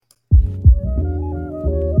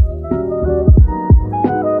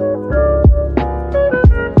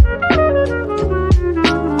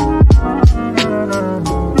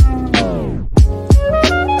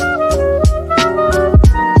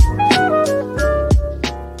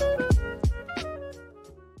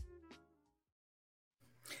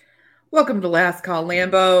Welcome to Last Call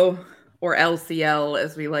Lambeau, or LCL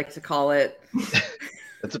as we like to call it.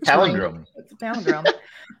 It's a palindrome. It's a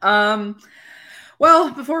palindrome.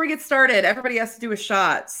 Well, before we get started, everybody has to do a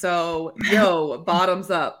shot. So,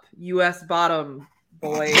 bottoms up. U.S. bottom,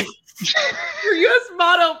 boy. Your U.S.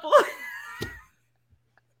 bottom, boy.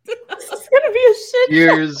 This is going to be a shit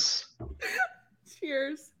Cheers.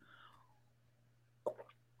 Cheers.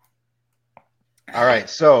 All right,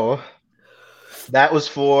 so that was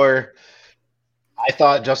for. I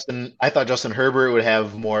thought Justin Herbert would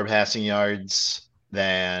have more passing yards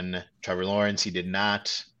than Trevor Lawrence. He did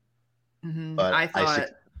not. Mm-hmm. But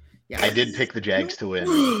I did pick the Jags to win.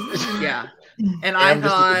 Yeah. And I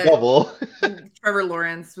thought double. Trevor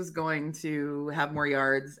Lawrence was going to have more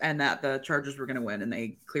yards and that the Chargers were going to win, and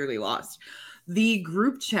they clearly lost. The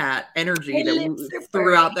group chat energy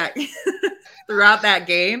throughout that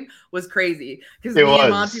game was crazy, because me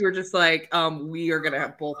and Monty were just like, we are going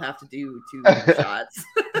to both have to do 2 shots.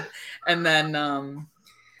 And then, and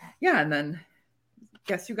then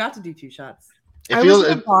guess who got to do 2 shots? I was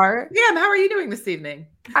in a bar. Pam, how are you doing this evening?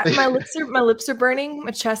 My lips are burning.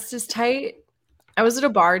 My chest is tight. I was at a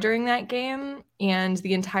bar during that game, and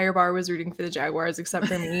the entire bar was rooting for the Jaguars except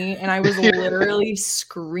for me, and I was literally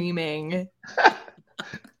screaming.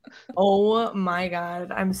 Oh my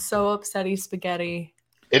god, I'm so upsetty spaghetti.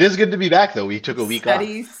 It is good to be back, though. We took a week off.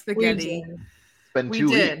 Spaghetti. It's been 2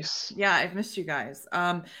 weeks. Yeah, I've missed you guys.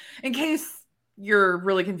 In case you're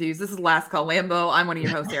really confused, this is Last Call Lambeau. I'm one of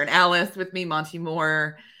your hosts, Aaron Alice. With me, Monty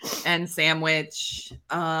Moore and Sandwich.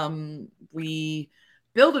 We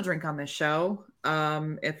build a drink on this show.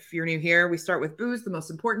 If you're new here, we start with booze, the most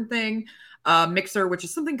important thing. Mixer, which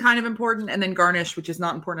is something kind of important, and then garnish, which is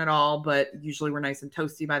not important at all, but usually we're nice and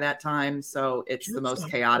toasty by that time, so it's the most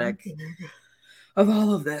chaotic of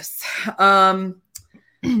all of this. That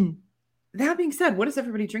being said, what is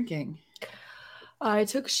everybody drinking? I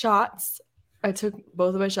took shots. I took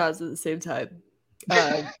both of my shots at the same time.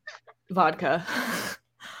 Vodka.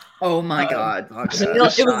 Oh my god. Vodka. It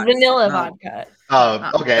was vanilla vodka.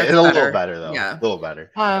 Okay. It's a little better, though. Yeah. A little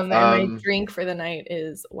better. And my drink for the night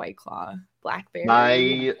is White Claw.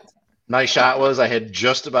 Blackberry. My shot was, I had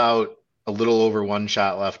just about a little over 1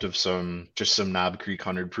 shot left of some Knob Creek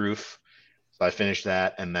 100 proof. So I finished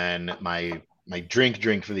that, and then my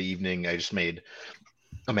drink for the evening, I just made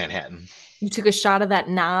a Manhattan. You took a shot of that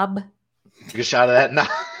knob? Took a shot of that knob.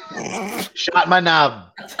 Shot my knob.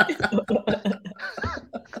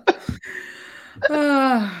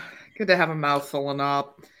 Good to have a mouthful of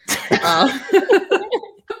knob.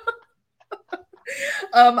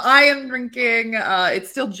 I am drinking, it's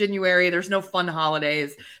still January. There's no fun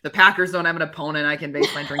holidays. The Packers don't have an opponent I can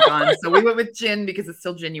base my drink on. So we went with gin because it's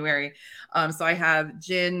still January. So I have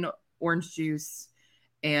gin, orange juice,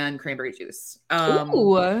 and cranberry juice.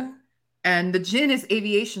 Ooh. And the gin is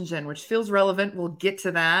aviation gin, which feels relevant. We'll get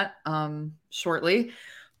to that shortly.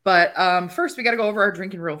 But first, we got to go over our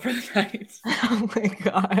drinking rule for the night. Oh, my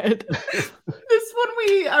God. This one,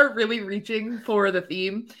 we are really reaching for the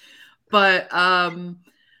theme. But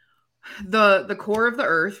the core of the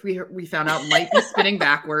Earth, we found out, might be spinning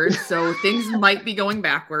backwards. So things might be going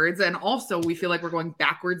backwards. And also, we feel like we're going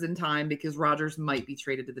backwards in time because Rodgers might be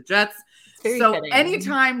traded to the Jets. So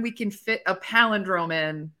anytime we can fit a palindrome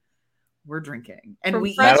in, we're drinking. And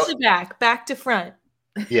from front to back to front.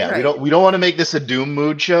 Yeah, right. we don't want to make this a doom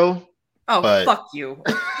mood show. Oh, but... fuck you.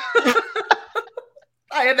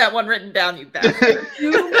 I had that one written down, you bastard.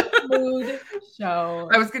 Doom mood show.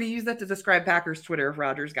 I was going to use that to describe Packers Twitter if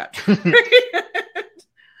Rodgers got traded.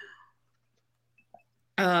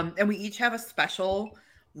 And we each have a special,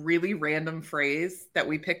 really random phrase that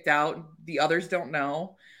we picked out. The others don't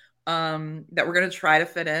know, that we're going to try to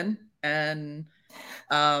fit in. And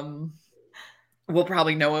we'll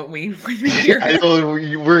probably know when we hear it. I know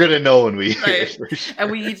we're going to know when we hear it. Sure.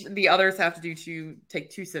 And the others have to take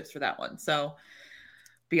 2 sips for that one. So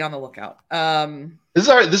be on the lookout. This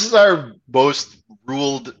is our most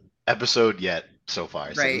ruled episode yet so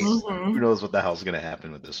far. So right. Who knows what the hell's going to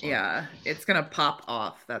happen with this one? Yeah, it's going to pop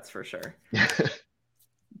off. That's for sure.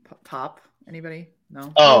 Pop? Anybody?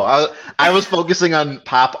 No. Oh, I was focusing on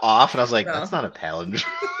pop off, and I was like, that's not a palindrome.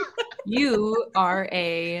 You are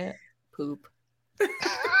a poop.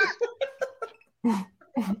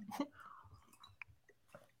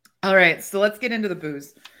 All right, so let's get into the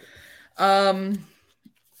booze.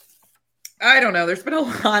 I don't know. There's been a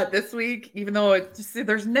lot this week, even though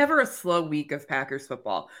there's never a slow week of Packers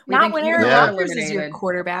football. Not when Aaron Rodgers is your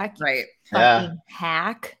quarterback, right? Fucking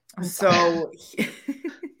hack. So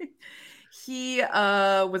he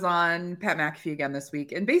was on Pat McAfee again this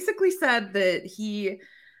week, and basically said that he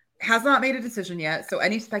has not made a decision yet. So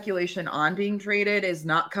any speculation on being traded is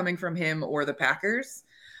not coming from him or the Packers.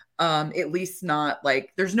 At least not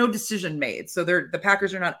like there's no decision made. So the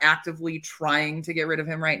Packers are not actively trying to get rid of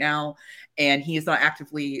him right now, and he is not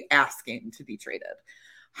actively asking to be traded.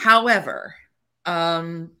 However,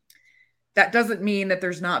 that doesn't mean that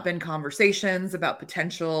there's not been conversations about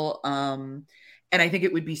potential. And I think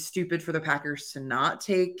it would be stupid for the Packers to not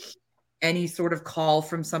take any sort of call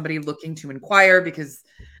from somebody looking to inquire, because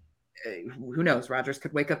who knows? Rodgers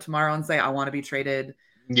could wake up tomorrow and say, I want to be traded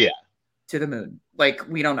to the moon. Like,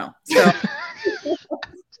 we don't know. So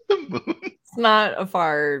the moon. It's not a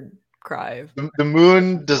far cry. The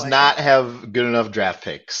moon does not have good enough draft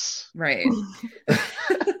picks. Right.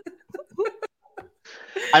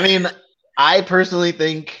 I mean, I personally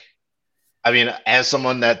think, as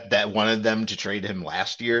someone that wanted them to trade him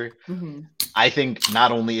last year, Mm-hmm. I think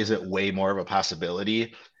not only is it way more of a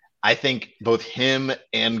possibility, I think both him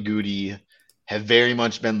and Goody have very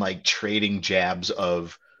much been like trading jabs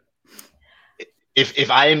of,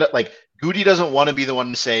 if I end up like, Goody doesn't want to be the one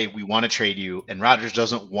to say we want to trade you, and Rodgers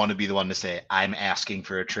doesn't want to be the one to say I'm asking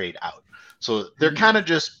for a trade out. So they're kind of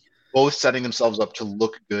just both setting themselves up to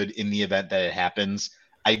look good in the event that it happens.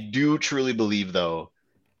 I do truly believe, though,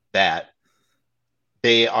 that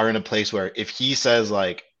they are in a place where if he says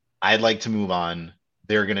like I'd like to move on,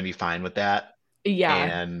 they're going to be fine with that. Yeah.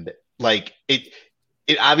 And like it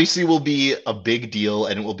obviously will be a big deal,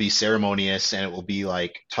 and it will be ceremonious, and it will be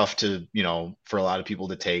like tough to, for a lot of people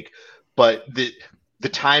to take. But the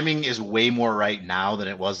timing is way more right now than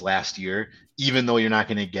it was last year, even though you're not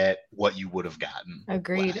going to get what you would have gotten.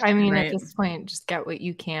 Agreed. last I mean, Right. at this point, just get what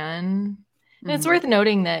you can. And it's Mhm. worth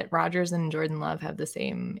noting that Rodgers and Jordan Love have the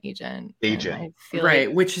same agent. And I feel Right,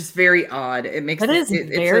 like which is very odd. It makes that is it's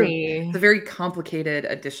very a very complicated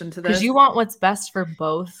addition to this. because you want what's best for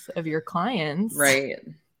both of your clients. Right.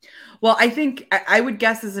 Well, I think I would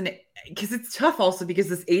guess because it's tough also because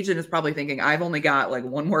this agent is probably thinking I've only got like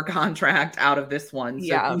one more contract out of this one. So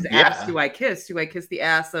Yeah. whose Yeah. ass do I kiss? Do I kiss the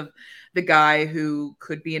ass of the guy who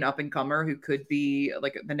could be an up and comer, who could be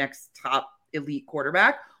like the next top elite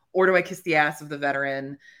quarterback? Or do I kiss the ass of the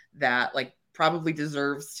veteran that like probably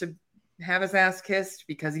deserves to have his ass kissed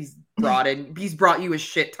because he's brought you a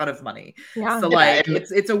shit ton of money. Yeah. So like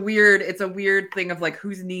it's a weird thing of like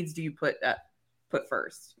whose needs do you put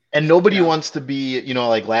first? And nobody wants to be,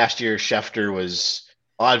 like last year, Schefter was,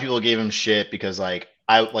 a lot of people gave him shit because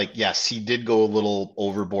yes, he did go a little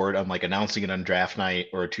overboard on like announcing it on draft night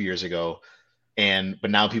or 2 years ago.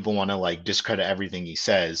 But now people want to like discredit everything he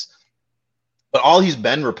says. But all he's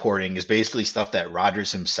been reporting is basically stuff that Rodgers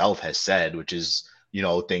himself has said, which is,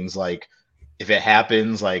 things like, if it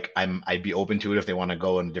happens, like I'd be open to it if they want to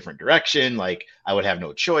go in a different direction. Like I would have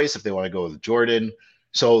no choice if they want to go with Jordan.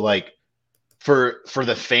 So like for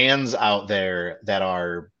the fans out there that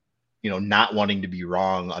are, not wanting to be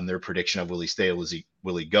wrong on their prediction of will he stay or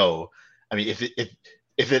will he go? I mean,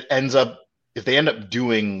 if they end up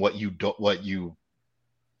doing what you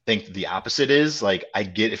think the opposite is, like I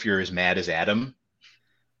get if you're as mad as Adam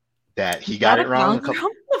that he got it wrong.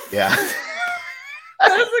 Yeah.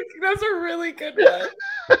 That's a really good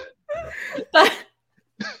one.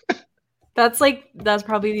 That's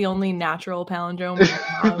probably the only natural palindrome we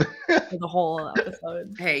have for the whole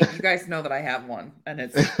episode. Hey, you guys know that I have one, and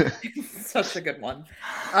it's such a good one.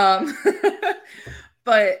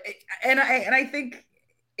 But I think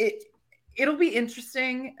it'll be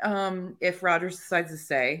interesting if Rodgers decides to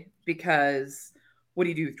stay, because what do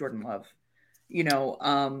you do with Jordan Love?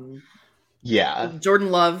 Yeah. Jordan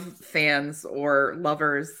Love fans or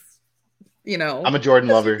lovers, I'm a Jordan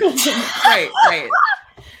lover. right.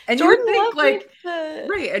 And Jordan you would think Love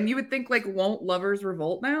right, and you would think like, won't lovers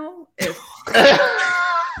revolt now? If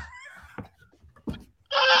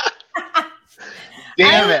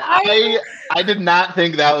Damn it! I did not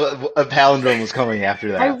think that a palindrome was coming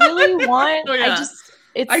after that. I really want. Oh, yeah.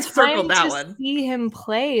 It's I time circled that to one. see him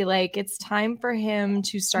play. Like it's time for him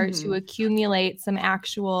to start to accumulate some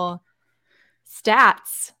actual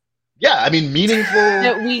stats. Yeah, I mean, meaningful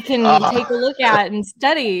that we can take a look at and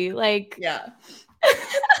study. Like, yeah.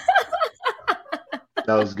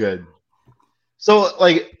 That was good. So,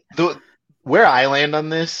 like, where I land on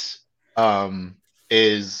this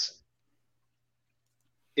is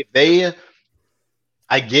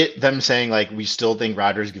I get them saying, like, we still think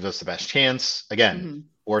Rodgers gives us the best chance. Again,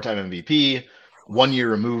 4-time MVP, 1 year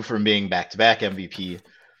removed from being back-to-back MVP.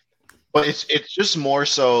 But it's just more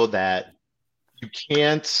so that you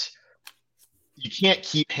can't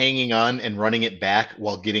keep hanging on and running it back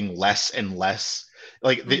while getting less and less.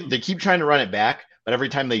 Like they keep trying to run it back, but every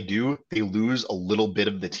time they do, they lose a little bit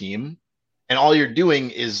of the team. and all you're doing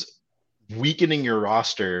is weakening your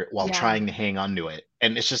roster while Yeah. trying to hang on to it.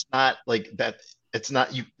 And it's just not like that. It's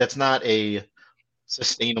not you. That's not a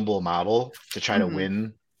sustainable model to try to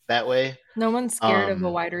win that way. No one's scared of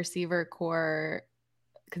a wide receiver core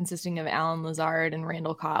consisting of Alan Lazard and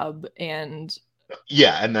Randall Cobb and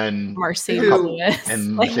and then Mercedes Lewis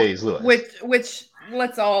and Mercedes Lewis, which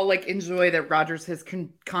let's all like enjoy that Rodgers has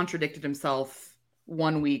contradicted himself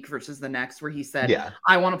one week versus the next, where he said,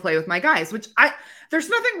 I want to play with my guys, which there's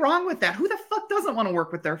nothing wrong with that. Who the fuck doesn't want to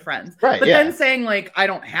work with their friends? Right, but then saying like, I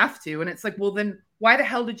don't have to. And it's like, well, then why the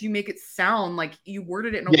hell did you make it sound like you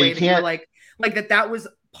worded it in a way that you're like that was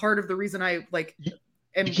part of the reason I like,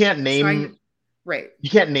 you can't name, you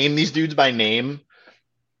can't name these dudes by name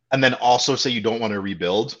and then also say you don't want to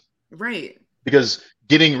rebuild. Right. Because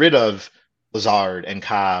getting rid of Lazard and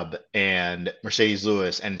Cobb and Mercedes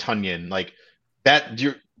Lewis and Tunyon, like,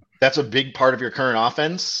 that's a big part of your current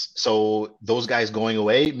offense. So those guys going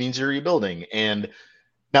away means you're rebuilding. And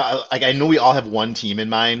now, like, I know we all have one team in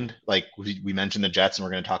mind. Like we mentioned the Jets, and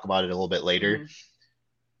we're going to talk about it a little bit later.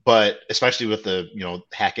 But especially with the,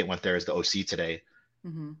 Hackett went there as the OC today.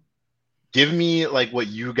 Give me like what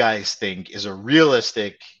you guys think is a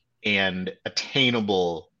realistic and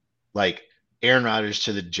attainable, like, Aaron Rodgers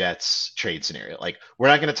to the Jets trade scenario. Like, we're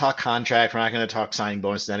not going to talk contract. We're not going to talk signing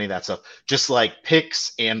bonuses, any of that stuff. Just like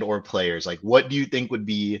picks and or players. Like, what do you think would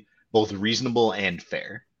be both reasonable and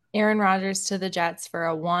fair? Aaron Rodgers to the Jets for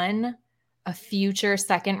a future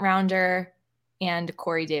second rounder, and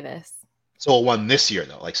Corey Davis. So a one this year,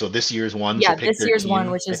 though. Like, so this year's one. Yeah, so this 13, year's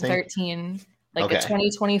one, which is 13. Like a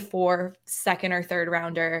 2024 second or third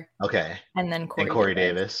rounder. Okay. And then Corey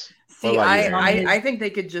Davis. See, I think they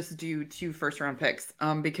could just do 2 first-round picks,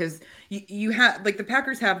 because you have, like, the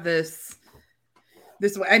Packers have this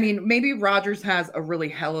way. I mean, maybe Rodgers has a really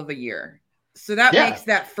hell of a year, so that makes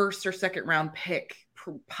that first or second round pick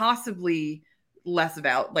possibly less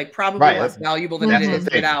less valuable than it is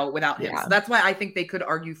without him. So that's why I think they could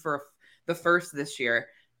argue for the first this year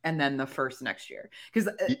and then the first next year. Because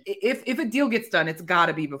if a deal gets done, it's got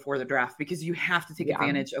to be before the draft, because you have to take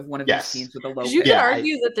advantage of one of these teams with a low pick. You could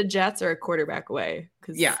argue that the Jets are a quarterback away.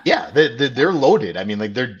 They're loaded. I mean,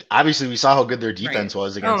 like, they're obviously, we saw how good their defense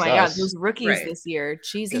was against us. Oh my God, those rookies this year.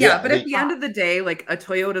 Jesus. Yeah, but at the end of the day, like, a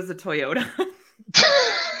Toyota's a Toyota.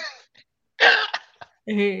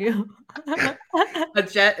 A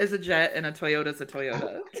jet is a jet and a Toyota's a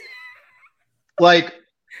Toyota. Like,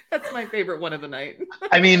 that's my favorite one of the night.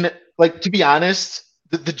 I mean, like, to be honest,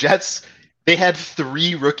 the Jets, they had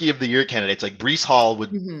 3 rookie of the year candidates. Like, Breece Hall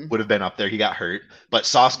would have been up there. He got hurt. But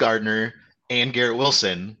Sauce Gardner and Garrett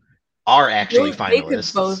Wilson are actually finalists. They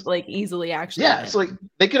could both, like, easily actually. Yeah, so, like,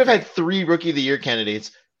 they could have had 3 rookie of the year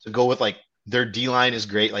candidates to go with, like, their D-line is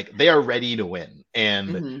great. Like, they are ready to win.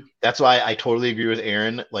 And that's why I totally agree with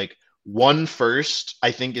Aaron. Like, 1 first,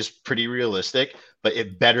 I think, is pretty realistic, but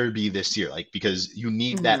it better be this year. Like, because you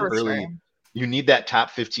need that you need that top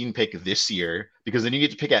 15 pick this year, because then you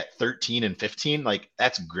get to pick at 13 and 15. Like,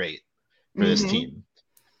 that's great for this team.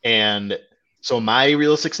 And so my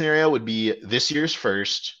realistic scenario would be this year's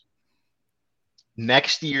first,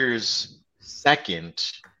 next year's second,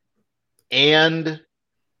 and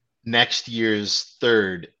next year's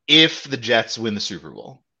third if the Jets win the Super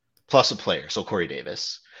Bowl, plus a player, so Corey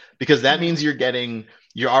Davis. Because that means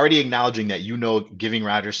you're already acknowledging that, giving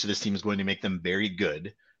Rodgers to this team is going to make them very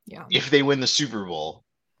good. Yeah. If they win the Super Bowl,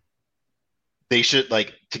 they should,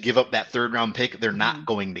 like, to give up that third round pick, they're not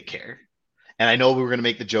going to care. And I know we were going to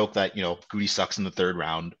make the joke that, Goody sucks in the third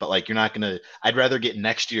round, but, like, you're not going to, I'd rather get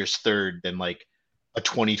next year's third than, like, a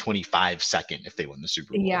 2025 second if they win the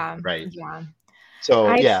Super Bowl. Yeah. Right. Yeah. So,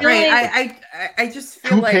 I just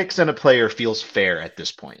feel 2 like picks and a player feels fair at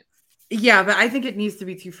this point. Yeah, but I think it needs to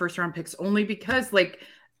be 2 first-round picks, only because, like,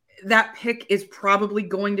 that pick is probably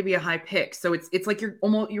going to be a high pick. So it's like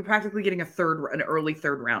you're practically getting an early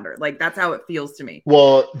third rounder. Like, that's how it feels to me.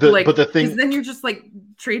 Well, but the thing, then you're just, like,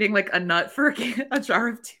 trading, like, a nut for a jar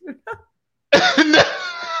of tuna.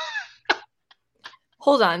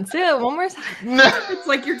 Hold on, say that one more time. It's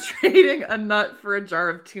like you're trading a nut for a jar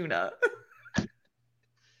of tuna.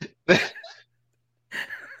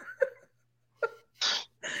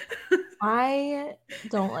 I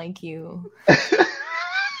don't like you.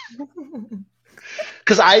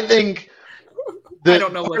 Because I think I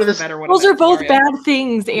don't know what's the better one. Those are both bad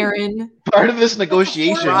things, Aaron. Part of this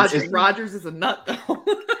negotiation Rodgers is a nut, though.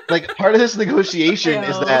 Like, part of this negotiation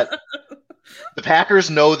is that the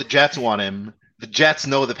Packers know the Jets want him. The Jets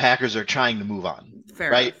know the Packers are trying to move on.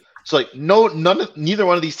 Fair right? enough. So, like, neither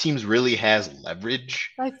one of these teams really has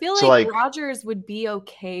leverage. I feel like Rodgers would be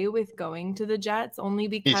okay with going to the Jets only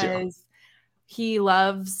because he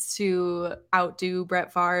loves to outdo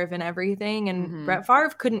Brett Favre and everything. And Brett Favre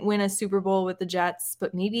couldn't win a Super Bowl with the Jets,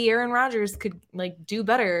 but maybe Aaron Rodgers could like do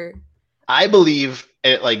better. I believe,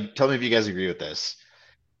 like, tell me if you guys agree with this.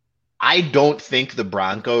 I don't think the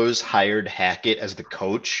Broncos hired Hackett as the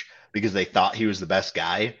coach because they thought he was the best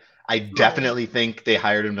guy. I definitely think they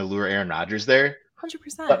hired him to lure Aaron Rodgers there.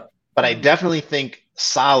 100%. But I definitely think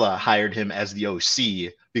Saleh hired him as the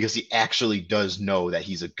OC because he actually does know that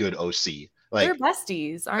he's a good OC. Like, they're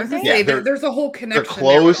besties, aren't they? Yeah, there's a whole connection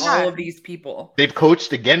there with all of these people. They've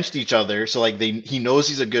coached against each other, so like he knows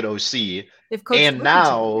he's a good OC. They've coached and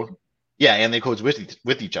now, yeah, and they coach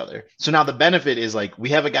with each other. So now the benefit is like we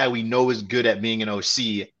have a guy we know is good at being an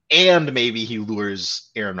OC, and maybe he lures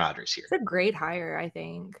Aaron Rodgers here. It's a great hire, I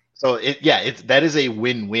think. So that is a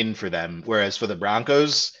win-win for them. Whereas for the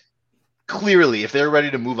Broncos, clearly, if they're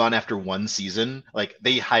ready to move on after one season, like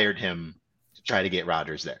they hired him to try to get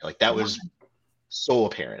Rodgers there. Like that was so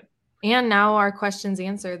apparent. And now our questions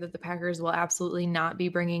answer that the Packers will absolutely not be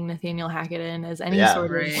bringing Nathaniel Hackett in as any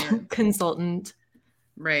sort of consultant.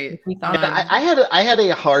 Right. I had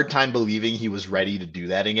a hard time believing he was ready to do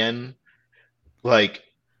that again. Like,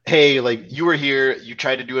 hey, like you were here, you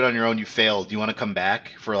tried to do it on your own, you failed. Do you want to come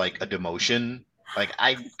back for like a demotion? Like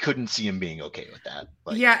I couldn't see him being okay with that.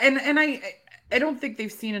 Like, yeah, and I don't think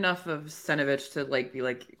they've seen enough of Senovich to like be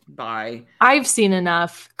like, bye. I've seen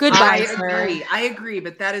enough. Goodbye, sir. I agree,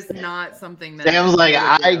 but that is not something that Sam's like,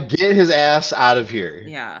 I get his ass out of here.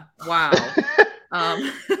 Yeah. Wow.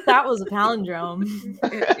 That was a palindrome.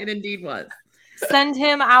 It indeed was. Send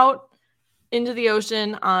him out into the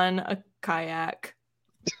ocean on a kayak.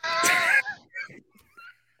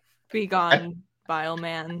 Be gone, vile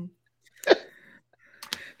man.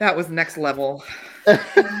 That was next level.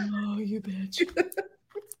 Oh, you bitch.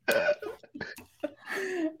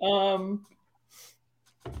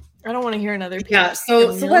 I don't want to hear another piece. Yeah, so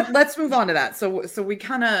let's move on to that. So we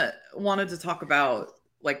kind of wanted to talk about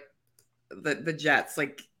like the Jets.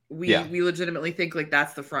 Like we legitimately think like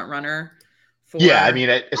that's the front runner. Yeah, I mean,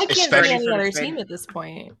 I can't see any other team at this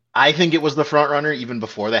point. I think it was the front runner even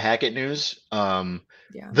before the Hackett news. The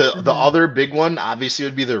other big one obviously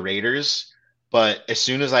would be the Raiders. But as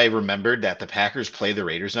soon as I remembered that the Packers play the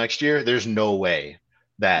Raiders next year, there's no way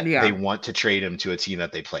that they want to trade him to a team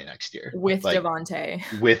that they play next year. With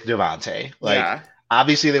Devontae. Like,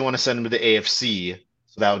 obviously they want to send him to the AFC,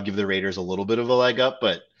 so that would give the Raiders a little bit of a leg up,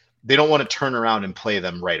 but they don't want to turn around and play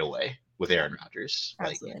them right away with Aaron Rodgers.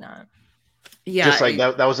 Absolutely not. Yeah. Just like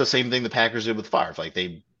that was the same thing the Packers did with Favre. Like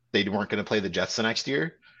they weren't going to play the Jets the next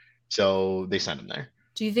year, so they sent him there.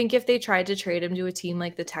 Do you think if they tried to trade him to a team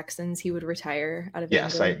like the Texans, he would retire out of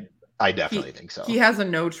England? I definitely think so. He has a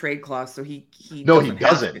no trade clause, so he doesn't. He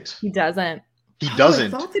doesn't. He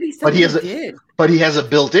doesn't. I thought that he said but he has a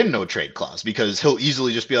built-in no trade clause because he'll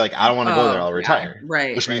easily just be like, I don't want to go there, I'll retire.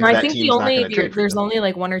 Right. Which means I that think team's there's only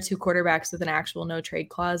like one or two quarterbacks with an actual no trade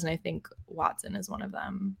clause, and I think Watson is one of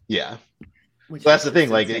them. Yeah. So that's the thing.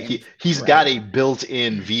 Like he's got a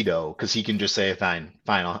built-in veto because he can just say, "Fine,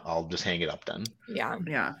 I'll just hang it up then."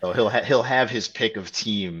 Yeah. So he'll have his pick of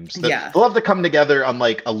teams. They'll have to come together on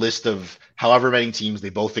like a list of however many teams they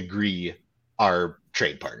both agree are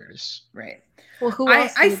trade partners. Right. Well, who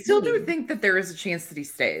else? I still do think that there is a chance that he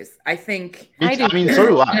stays. I think. I do. I mean, so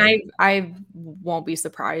do I. And I won't be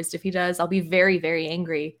surprised if he does. I'll be very, very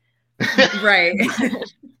angry. Right.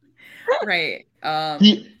 Right.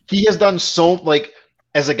 He has done so, like,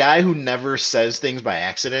 as a guy who never says things by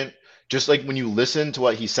accident, just like when you listen to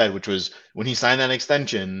what he said, which was when he signed that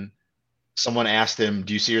extension, someone asked him,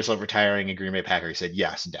 do you see yourself retiring a Green Bay Packer? He said,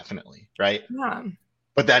 yes, definitely. Right. Yeah.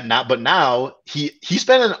 But now he's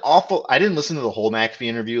been an awful, I didn't listen to the whole McAfee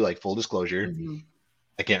interview, like full disclosure. Mm-hmm.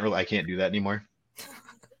 I can't do that anymore.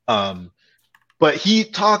 But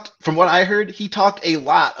from what I heard, he talked a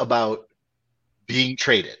lot about being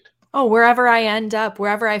traded. Oh, wherever I end up,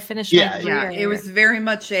 wherever I finish my career. Yeah, it was very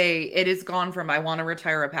much it has gone from I want to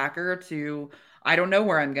retire a Packer to I don't know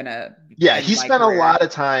where I'm going to. Yeah, he spent a lot of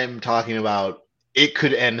time talking about it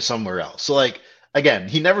could end somewhere else. So, like, again,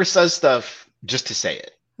 he never says stuff just to say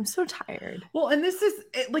it. I'm so tired. Well, and this is,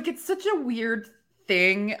 it's such a weird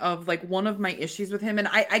thing of, like, one of my issues with him. And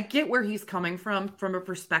I get where he's coming from a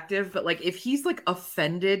perspective. But, like, if he's, like,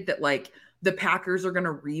 offended that, like, the Packers are going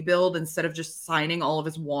to rebuild instead of just signing all of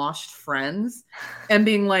his washed friends and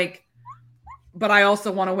being like, but I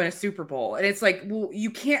also want to win a Super Bowl. And it's like, well, you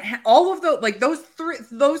can't have all of those, like those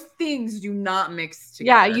things do not mix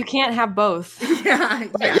together. Yeah. You can't have both.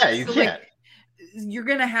 Yeah. You can't. you're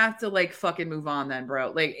gonna have to like fucking move on then,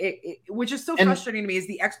 bro. Like which is so frustrating to me is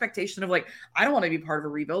the expectation of like, I don't want to be part of a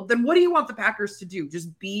rebuild. Then what do you want the Packers to do?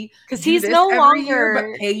 Just be because he's no longer year, but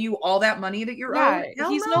pay you all that money that you're owed?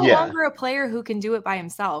 He's no longer a player who can do it by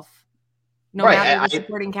himself. No matter the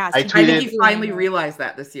supporting cast. I think he finally realized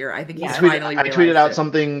that this year. I think he's finally realized I tweeted out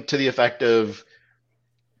something to the effect of,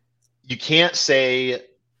 you can't say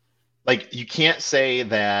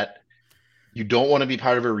that you don't want to be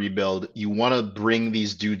part of a rebuild. You want to bring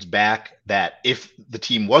these dudes back that if the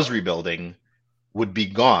team was rebuilding would be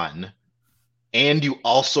gone. And you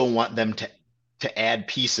also want them to add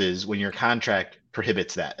pieces when your contract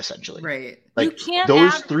prohibits that, essentially. Right. Like, you can't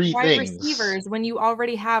those add three wide receivers when you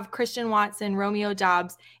already have Christian Watson, Romeo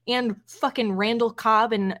Doubs, and fucking Randall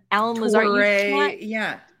Cobb and Alan Lazard.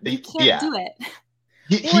 You can't do it.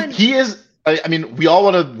 He is. I mean, we all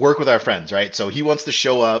want to work with our friends, right? So he wants to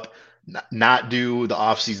show up, not do the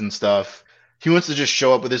off-season stuff. He wants to just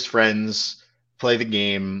show up with his friends, play the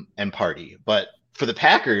game, and party. But for the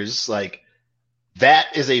Packers, like, that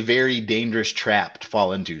is a very dangerous trap to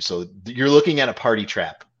fall into. So you're looking at a party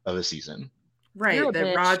trap of a season. Right.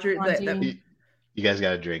 That Roger, you guys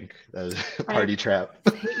got to drink. That was a party trap.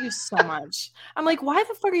 I hate you so much. I'm like, why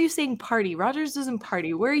the fuck are you saying party? Rogers doesn't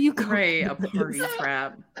party. Where are you going? Right. A party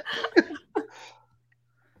trap.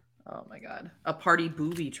 Oh my God. A party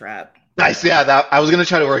booby trap. Nice. Yeah. I was going to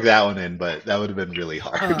try to work that one in, but that would have been really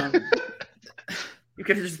hard. You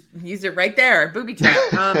could have just used it right there. Booby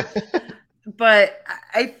trap. But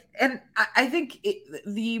I think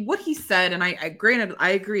what he said, and I granted, I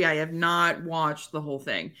agree. I have not watched the whole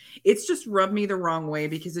thing. It's just rubbed me the wrong way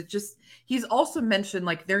because he's also mentioned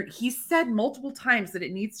like he's said multiple times that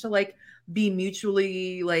it needs to like be mutual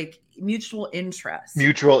interest.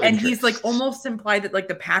 And he's like almost implied that like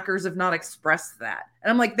the Packers have not expressed that. And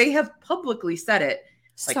I'm like, they have publicly said it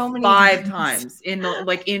like so many 5 times in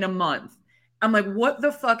a month. I'm like, what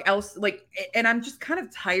the fuck else? Like, and I'm just kind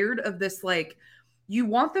of tired of this. Like, you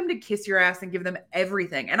want them to kiss your ass and give them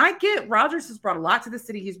everything. And I get Rodgers has brought a lot to the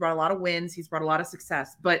city. He's brought a lot of wins. He's brought a lot of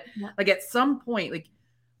success. But like at some point, like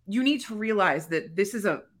you need to realize that this is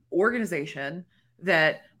a organization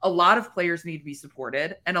that a lot of players need to be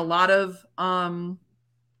supported, and a lot of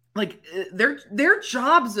their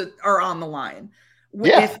jobs are on the line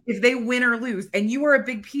if they win or lose, and you are a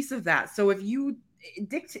big piece of that. So if you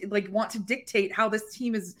want to dictate how this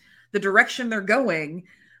team is, the direction they're going,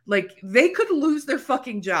 like they could lose their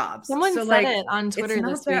fucking jobs. Someone said it on Twitter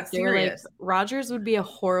this week. They were like, Rodgers would be a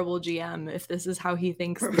horrible GM if this is how he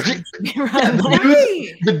thinks the team should be run.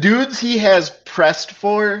 The dudes he has pressed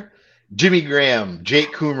for, Jimmy Graham,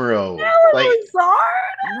 Jake Kummerow, like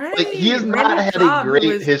he has not had a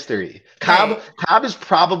great history. Cobb is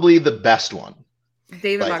probably the best one.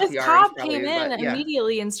 David Bakhtiari. Cobb came in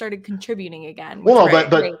immediately and started contributing again. Well,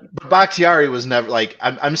 but Bakhtiari was never like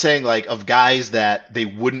I'm saying like of guys that they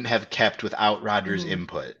wouldn't have kept without Rodgers'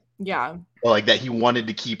 input. Yeah. Or like that he wanted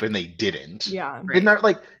to keep and they didn't. Yeah. Right. Not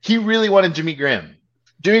like he really wanted Jimmy Graham.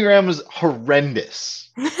 Jimmy Graham was horrendous.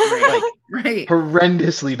 Right.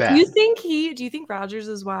 Horrendously bad. Do you think Rodgers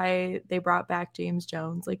is why they brought back James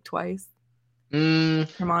Jones like twice? I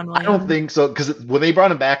don't think so, because when they brought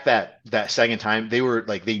him back that second time, they were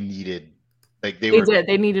like they needed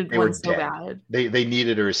one so bad. They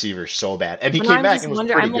needed a receiver so bad, and he came back and was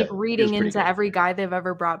pretty good. I'm like reading into every guy they've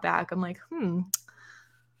ever brought back. I'm like, who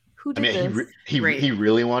did this? He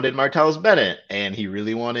really wanted Martellus Bennett, and he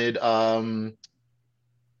really wanted there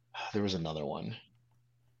was another one.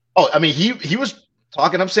 Oh, I mean he was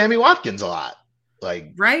talking up Sammy Watkins a lot,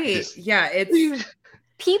 like it's.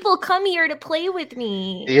 People come here to play with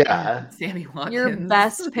me. Yeah. Sammy Watkins. Your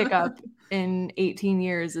best pickup in 18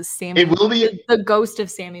 years is Sammy. It will be the ghost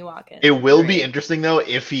of Sammy Watkins. It will be interesting though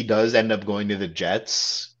if he does end up going to the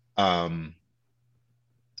Jets. For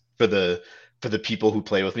the people who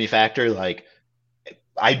play with me factor, like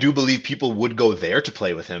I do believe people would go there to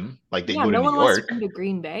play with him, like they would in New York. No one wants to come to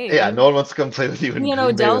Green Bay. Yeah, no one wants to come play with you in Green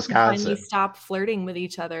Bay, Wisconsin. Finally stop flirting with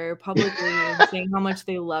each other publicly and saying how much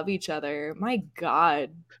they love each other. My God.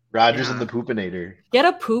 Rodgers and the Poopinator. Get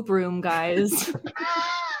a poop room, guys.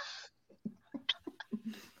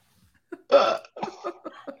 Oh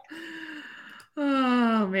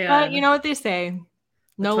man. But you know what they say.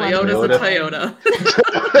 No Toyota's a Toyota.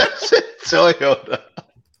 Toyota.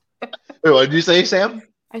 Wait, what did you say, Sam?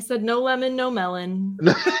 I said no lemon, no melon.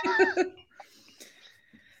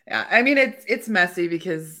 Yeah, I mean it's messy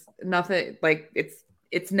because nothing like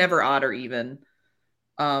it's never odd or even.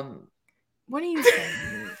 What are you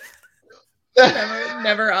saying?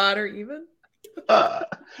 never odd or even.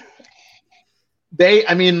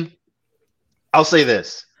 I'll say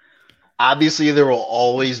this. obviously there will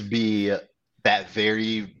always be that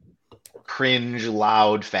very cringe,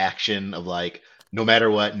 loud faction of like, no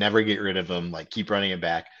matter what, never get rid of him, like keep running it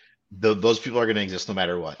back. Those people are going to exist no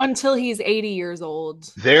matter what. Until he's 80 years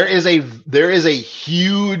old. There is a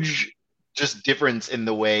huge just difference in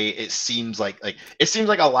the way it seems like it seems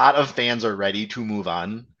like a lot of fans are ready to move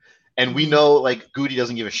on. And we know like Goody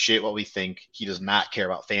doesn't give a shit what we think. He does not care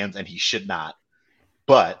about fans, and he should not.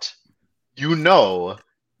 But he knows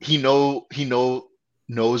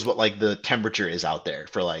what like the temperature is out there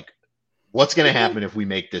for like what's going to happen if we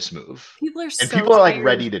make this move. People are people are like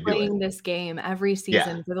ready to do playing it. This game every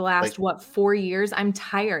season for the last 4 years. I'm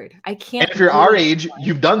tired. I can't. And if you're our age,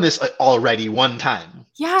 you've done this already one time.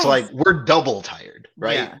 Yeah. So like we're double tired,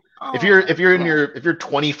 right? Yeah. If you're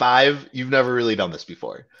 25, you've never really done this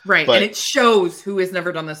before. Right. And it shows who has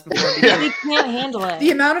never done this before. Because they can't handle it.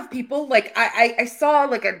 The amount of people, like I saw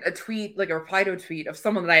like a tweet, like a reply to a tweet of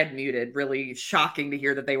someone that I had muted, really shocking to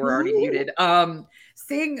hear that they were already muted.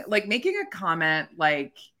 Saying like making a comment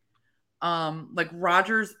like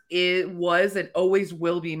Rodgers was and always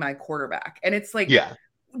will be my quarterback. And it's like, do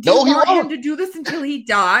you want him to do this until he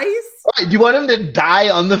dies? Right. Do you want him to die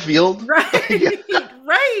on the field? Right.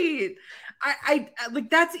 Right. I like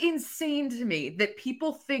that's insane to me that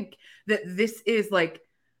people think that this is like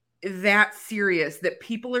that serious, that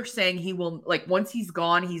people are saying he will, like, once he's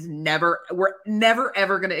gone, we're never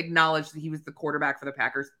ever going to acknowledge that he was the quarterback for the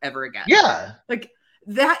Packers ever again. Yeah. Like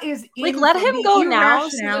that is like, let him go now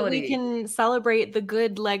so that we can celebrate the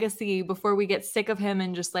good legacy before we get sick of him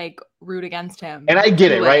and just like root against him. And I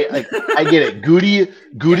get it, right? Like I get it.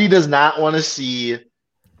 Goody does not want to see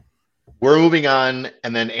we're moving on,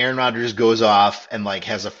 and then Aaron Rodgers goes off and like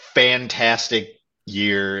has a fantastic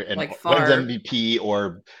year and like wins MVP,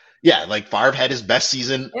 or like Favre had his best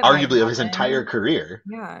season arguably of his entire career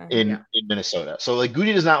in Minnesota. So like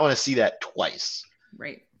Goody does not want to see that twice.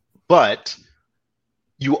 Right. But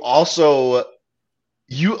you also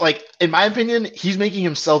like, in my opinion, he's making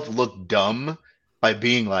himself look dumb by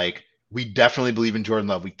being like, we definitely believe in Jordan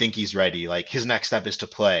Love. We think he's ready. Like his next step is to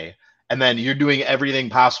play. And then you're doing everything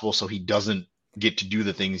possible so he doesn't get to do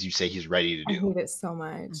the things you say he's ready to do. I hate it so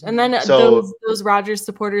much. And then those Rodgers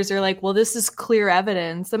supporters are like, well, this is clear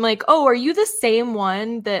evidence. I'm like, oh, are you the same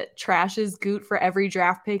one that trashes Goot for every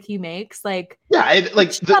draft pick he makes? Like,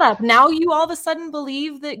 shut up. Now you all of a sudden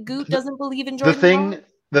believe that Goot doesn't believe in Jordan Love?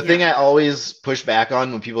 The thing I always push back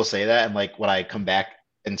on when people say that, and like when I come back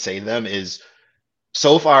and say to them, is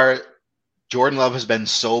so far Jordan Love has been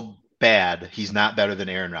so bad, he's not better than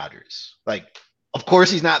Aaron Rodgers. Like, of course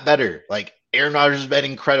he's not better. Like Aaron Rodgers has been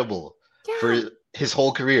incredible for his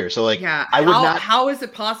whole career. So like, how is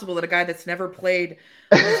it possible that a guy that's never played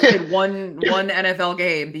one NFL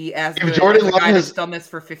game be as good as a guy that's done this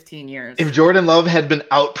for 15 years? If Jordan Love had been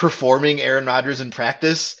outperforming Aaron Rodgers in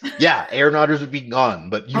practice, Aaron Rodgers would be gone.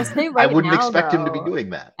 But I wouldn't expect him to be doing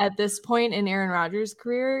that. At this point in Aaron Rodgers'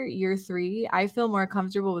 career, year 3, I feel more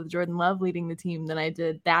comfortable with Jordan Love leading the team than I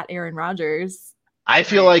did that Aaron Rodgers. I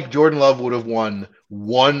feel like Jordan Love would have won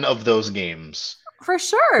one of those games. For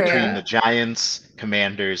sure. Between the Giants,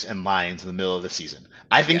 Commanders, and Lions in the middle of the season.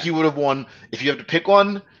 I think he would have won. If you have to pick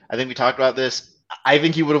one, I think we talked about this. I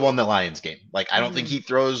think he would have won the Lions game. Like, I don't think he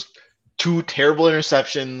throws 2 terrible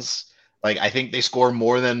interceptions. Like, I think they score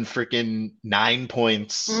more than freaking 9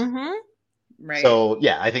 points. Mm-hmm. Right. So,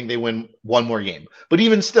 I think they win one more game. But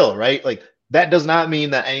even still, right? Like, that does not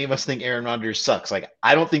mean that any of us think Aaron Rodgers sucks. Like,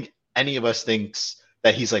 I don't think any of us thinks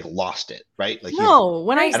that he's like lost it, right? Like, no,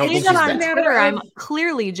 when I say that on Twitter, I'm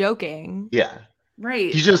clearly joking. Yeah.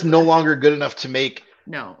 Right. He's just no longer good enough to make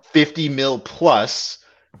 50 mil plus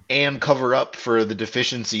and cover up for the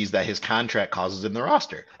deficiencies that his contract causes in the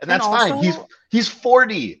roster. And that's fine. He's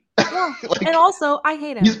 40. Yeah. And also, I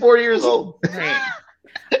hate him. He's 40 years old. Right.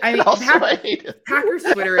 I mean, I hate him. Packers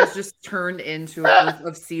Twitter has just turned into a group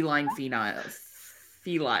of sea-line felines.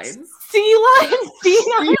 Sea-line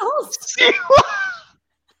pheniles?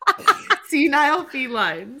 Senile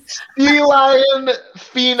felines. Feline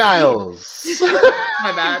pheniles.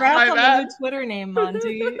 My bad. Congrats on the new Twitter name,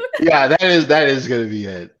 Monty. Yeah, that is gonna be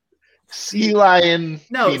it. Senile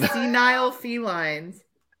felines.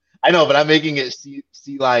 I know, but I'm making it sea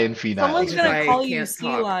lion pheniles. Someone's gonna call you sea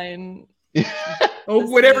lion. Oh,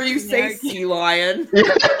 whatever you say, sea lion.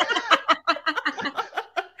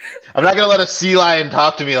 I'm not gonna let a sea lion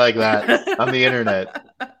talk to me like that on the internet.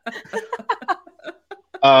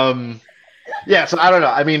 So I don't know.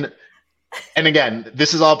 I mean, and again,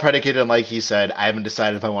 this is all predicated on, like he said, I haven't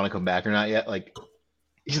decided if I want to come back or not yet. Like,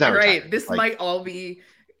 he's not right. retired. This might all be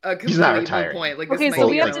a He's not complete moot retiring. point. Like, Okay, this so might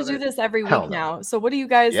we be have to do irrelevant. this every Hell week no. now. So what do you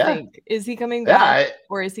guys Yeah. think? Is he coming Yeah, back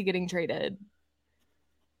or is he getting traded?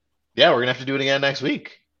 yeah, we're gonna have to do it again next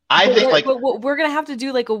week. I think like but we're gonna have to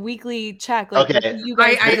do like a weekly check. Like, Okay. what do you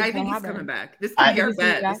guys think is I think gonna he's happen? coming back. This can be Think our he's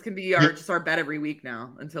coming bet. back? This can be our just our bet every week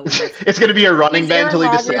now until we get. it's gonna be a running Is bet Aaron until he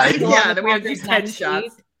Rodgers decides. still on Yeah, the then we have to do Packers 10 next shots.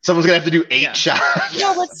 week? Someone's gonna have to do 8 Yeah. shots.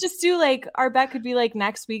 No, let's just do like our bet could be like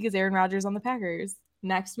next week is Aaron Rodgers on the Packers.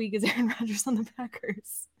 Next week is Aaron Rodgers on the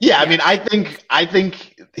Packers. Yeah, I Yeah. mean, I think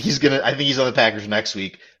he's on the Packers next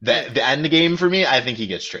week. The end game for me, I think he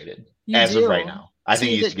gets traded of right now. I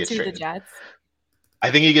think he gets traded. The Jets. I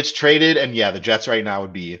think he gets traded, and yeah, the Jets right now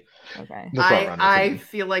would be Okay. the front runner. I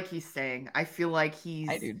feel like he's staying. I feel like he's.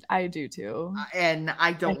 I do too. And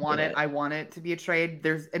I don't want hate it. it. I want it to be a trade.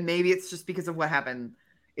 And maybe it's just because of what happened.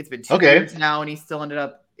 It's been 2 Okay. years now, and he still ended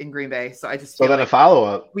up in Green Bay. So I just So feel then a like follow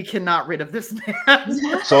up. we cannot rid of this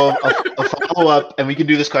man. So a follow up, and we can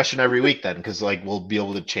do this question every week then, because like we'll be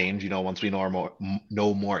able to change, once we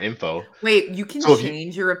know more info. Wait, you can So if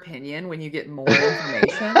change your opinion when you get more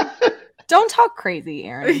information. Don't talk crazy,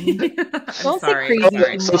 Aaron. Don't say crazy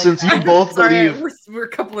things So like since that. you both Sorry, believe, we're a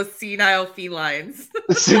couple of senile felines.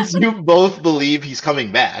 since you both believe he's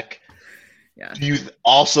coming back, Yeah. do you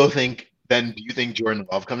also think? Then do you think Jordan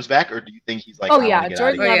Love comes back, or do you think he's like? Oh I yeah, wanna get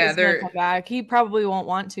Jordan out of Love here? is gonna come back. He probably won't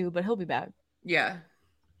want to, but he'll be back. Yeah.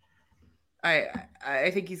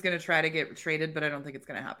 I think he's gonna try to get traded, but I don't think it's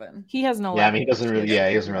gonna happen. He has no. Yeah, I mean, he leverage. doesn't really. Yeah,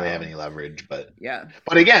 he doesn't really have any leverage, but Yeah.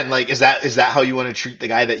 But again, like, is that how you want to treat the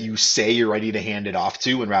guy that you say you're ready to hand it off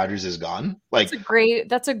to when Rodgers is gone? Like,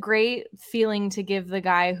 That's a great feeling to give the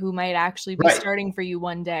guy who might actually be Right. starting for you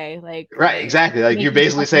one day. Like, right, exactly. Like, make you're you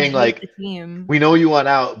basically fucking saying hate like, the team. we know you want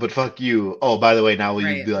out, but fuck you. Oh, by the way, now will you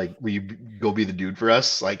Right. be like, will you go be the dude for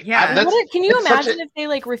us? Like, Yeah. Can you it's such imagine if they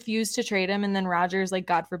like refused to trade him and then Rodgers, like,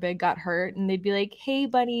 God forbid, got hurt and they'd be like, "Hey,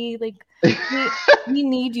 buddy, like, we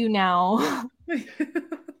need you now."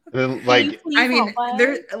 like, I mean,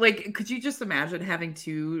 there. Like, could you just imagine having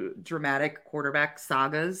 2 dramatic quarterback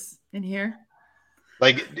sagas in here?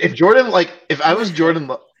 like if Jordan, like, if I was Jordan,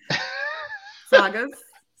 Sagas?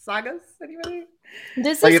 Anybody?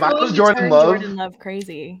 This Like, is if I going was to Jordan turn Love- Jordan Love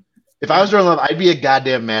crazy. if I was Jordan Love, I'd be a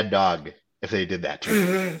goddamn mad dog if they did that to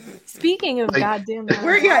me. Speaking of Like- goddamn,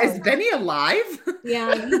 Is Benny alive?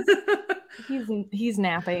 yeah, he's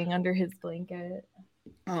napping under his blanket.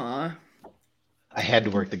 Aw. I had to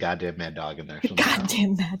work the goddamn mad dog in there. somehow.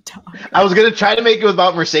 Goddamn that dog. I was gonna try to make it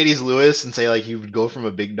about Mercedes Lewis and say like he would go from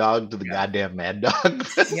a big dog to the goddamn mad dog.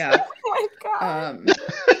 Yeah. Oh my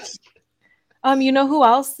god. You know who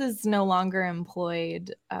else is no longer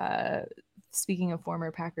employed? Speaking of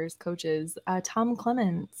former Packers coaches, Tom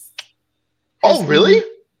Clements. Oh, really?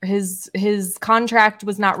 His contract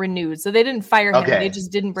was not renewed, so they didn't fire him. Okay. They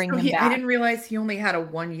just didn't bring him back. I didn't realize he only had a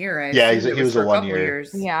 1 year. Yeah, assumed he it was for a couple 1 year.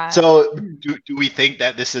 years. Yeah. So do we think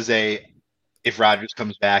that this is if Rodgers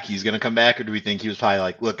comes back, he's gonna come back, or do we think he was probably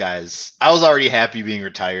like, look, guys, I was already happy being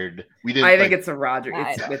retired. We didn't. I think it's a Rodgers.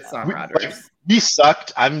 I It's on we- Rodgers. like, he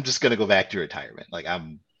sucked. I'm just gonna go back to retirement. Like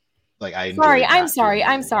I'm Sorry, I'm not sorry. doing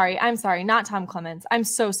I'm anything. sorry. I'm sorry. Not Tom Clements. I'm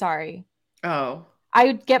so sorry. Oh. I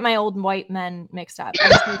would get my old white men mixed up.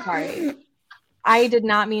 I'm so sorry. I did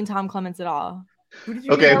not mean Tom Clements at all. Who did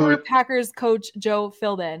you Okay, mean? Former who? Packers coach Joe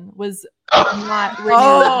Philbin was Oh, not renewed.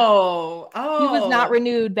 Oh. He was not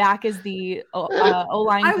renewed back as the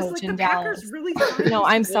O-line I was coach like, in the Dallas. Packers really signed No,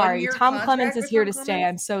 I'm this sorry. one-year Tom contract Clements is with here Tom to stay.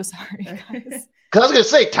 I'm Clements? so sorry, guys. Because I was gonna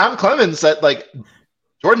say Tom Clemens said like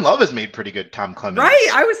Jordan Love has made pretty good Tom Clemens. Right.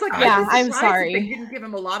 I was like, Yeah, I'd be I'm surprised if sorry. They didn't give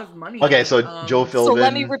him a lot of money. Okay, so Joe Philbin. So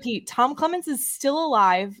let me repeat. Tom Clements is still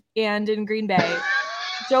alive and in Green Bay.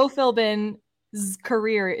 Joe Philbin's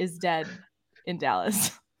career is dead in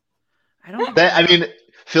Dallas. I don't. I mean,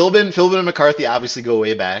 Philbin and McCarthy obviously go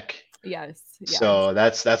way back. Yes. So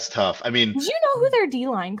that's tough. I mean, Did you know who their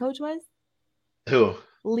D-line coach was? who?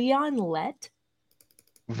 Leon Lett.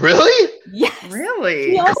 Really? Yes.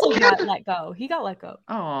 Really? He also got let go. He got let go.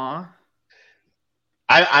 Aw.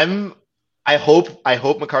 I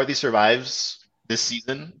hope McCarthy survives this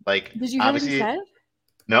season. Like, Did you hear what obviously, he said?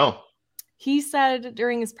 no. He said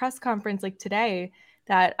during his press conference, like today,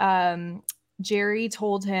 that Jerry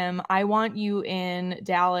told him, "I want you in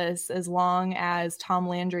Dallas as long as Tom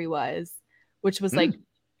Landry was," which was like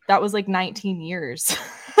that was like 19 years.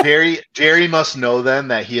 Jerry must know then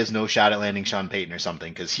that he has no shot at landing Sean Payton or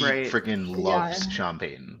something because he Right. freaking loves Sean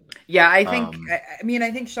Payton. Yeah, I think.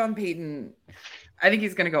 I think Sean Payton. I think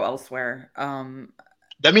he's going to go elsewhere.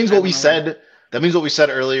 That means I what don't we know. said. That means what we said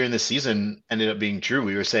earlier in the season ended up being true.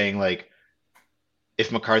 We were saying like,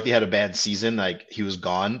 if McCarthy had a bad season, like he was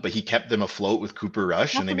gone, but he kept them afloat with Cooper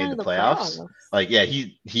Rush and they made the playoffs. Like, yeah,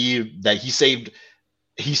 he saved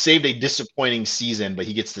a disappointing season, but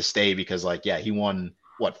he gets to stay because, like, yeah, he won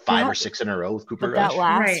what 5 or 6 in a row with Cooper But Rush. that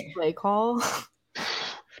last play call.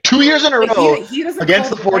 2 years in a row he doesn't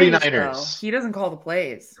against call the 49ers. Plays, he doesn't call the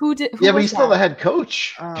plays. Who did? Yeah, but he's still the head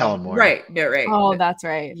coach, Kellen Moore. Right. Yeah, right. Oh, that's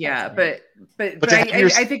right. Yeah, that's right. but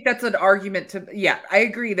I think that's an argument to. Yeah, I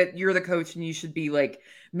agree that you're the coach and you should be like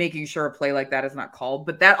making sure a play like that is not called.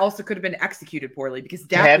 But that also could have been executed poorly because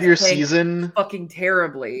Dak have was your playing season fucking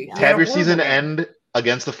terribly. To have your season end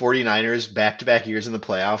against the 49ers back-to-back years in the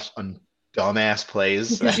playoffs on dumbass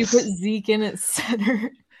plays. Because you put Zeke in at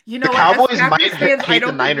center. You know, the Cowboys might hate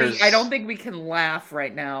the Niners. I don't think we can laugh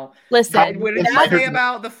right now. Listen, what did you say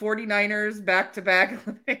about the 49ers back-to-back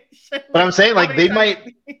elimination? But I'm saying, like, they might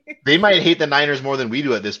hate the Niners more than we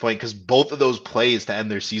do at this point because both of those plays to end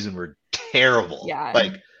their season were terrible. Yeah.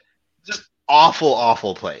 Like, just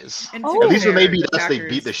awful plays. And at least when they beat us, they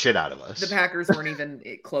beat the shit out of us. The Packers weren't even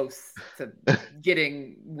close to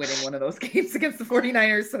winning one of those games against the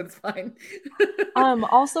 49ers, so it's fine.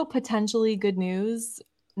 Also, potentially good news,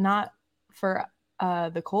 not for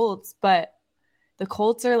the Colts, but the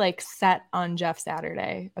Colts are like set on Jeff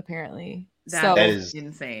Saturday, apparently. That is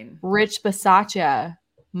insane. Rich Bisaccia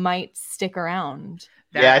might stick around.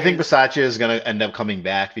 I think Bisaccia is going to end up coming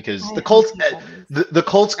back because the Colts, the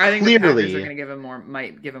Colts clearly. I think the Packers are going to give him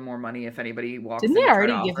might give him more money if anybody walks. Didn't they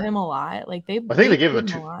already give him a lot? Like I think they gave him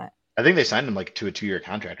a lot. I think they signed him like to a 2-year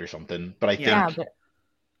contract or something. But I think,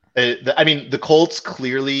 I mean, the Colts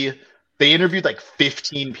clearly. They interviewed like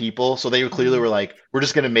 15 people, so they clearly were like, "We're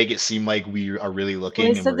just going to make it seem like we are really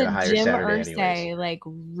looking, and we're going to hire Jim Saturday Irsay, anyways." Like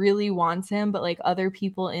really wants him, but like other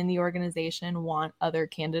people in the organization want other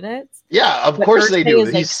candidates. Yeah, of course they do.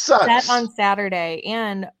 He sucks. Set on Saturday,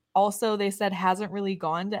 and also they said hasn't really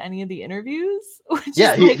gone to any of the interviews.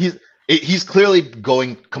 Yeah, he's clearly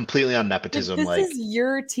going completely on nepotism. This is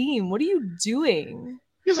your team. What are you doing?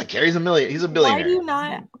 He's like, he's a billionaire. Why do you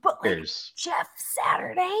not? But like, Jeff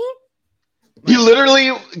Saturday. He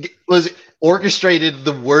literally orchestrated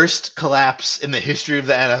the worst collapse in the history of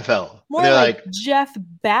the NFL. More like Jeff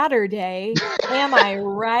Batterday. Am I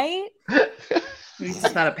right? He's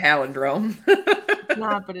just not a palindrome.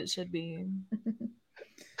 Not, but it should be.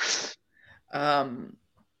 Yeah,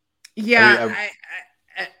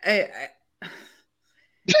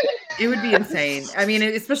 it would be insane. I mean,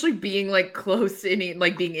 especially being like close in,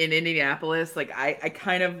 like being in Indianapolis. Like I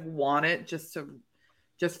kind of want it just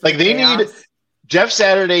like they need. Jeff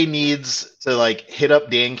Saturday needs to like hit up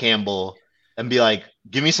Dan Campbell and be like,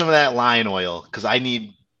 "Give me some of that lion oil because I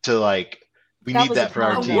need to like we need that for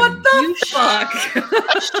our team." What the fuck?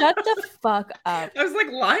 Shut the fuck up. I was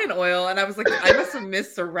like lion oil, and I was like, I must have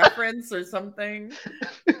missed a reference or something.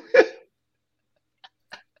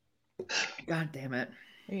 God damn it!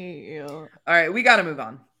 I hate you. All right, we got to move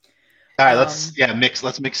on. All right, let's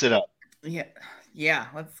mix it up. Yeah.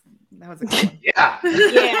 That was a good one. Yeah.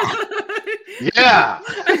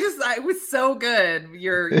 It was so good.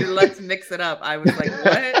 Your let's mix it up. I was like,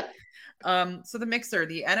 what? So the mixer,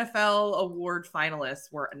 the NFL award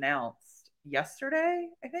finalists were announced yesterday,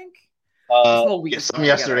 I think. Some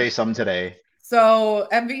yesterday, some today. So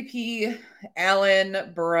MVP,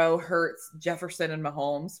 Allen, Burrow, Hurts, Jefferson, and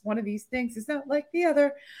Mahomes. One of these things is not like the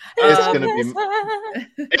other. It's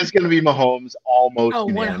gonna be Mahomes almost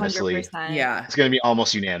unanimously. 100%. Yeah, it's gonna be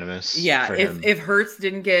almost unanimous. Yeah, if Hurts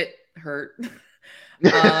didn't get hurt,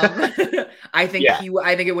 I think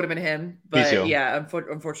it would have been him. But yeah,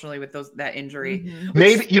 unfortunately with that injury,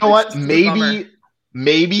 maybe you know what?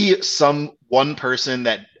 Maybe one person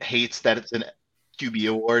that hates that it's an QB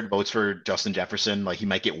award votes for Justin Jefferson. Like he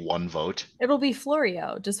might get one vote. It'll be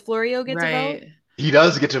Florio. Does Florio get to vote? He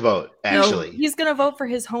does get to vote. Actually, he's gonna vote for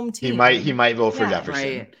his home team. He might vote for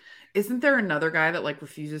Jefferson. Right. Isn't there another guy that like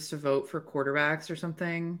refuses to vote for quarterbacks or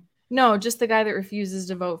something? No, just the guy that refuses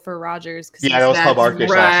to vote for Rodgers. Yeah, that was Paul Barkley.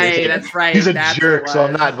 Right, that's right. He's a jerk, so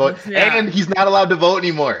I'm not voting. Yeah. And he's not allowed to vote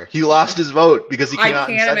anymore. He lost his vote because he came out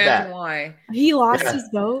and said that. I can't imagine why. He lost his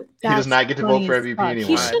vote? He does not get to vote for MVP anymore.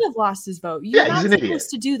 He should have lost his vote. You're not supposed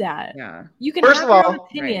to do that. Yeah. You can have your own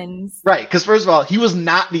opinions. Right, because first of all, he was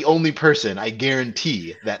not the only person, I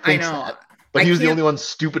guarantee, that thinks that. But he was the only one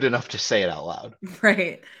stupid enough to say it out loud.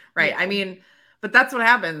 Right. Yeah. I mean, but that's what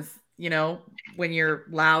happens. You know, when you're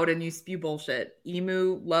loud and you spew bullshit.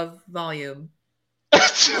 Emu, love, volume. Ding,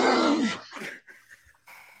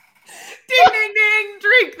 ding, ding,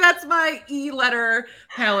 drink. That's my E letter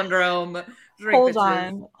palindrome. Drink. Hold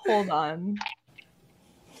on.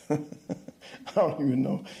 I don't even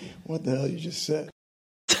know what the hell you just said.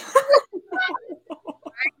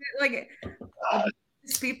 like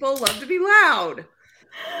people love to be loud.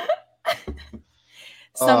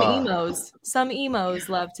 Some emos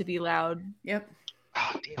love to be loud. Yep.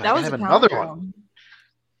 Oh, damn, That was have a another palindrome. one.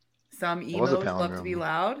 Some was a emos love to be palindrome.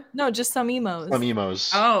 loud. No, just some emos. Some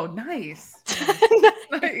emos. Oh, nice.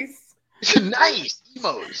 Nice. Nice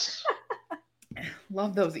emos.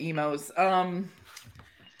 Love those emos.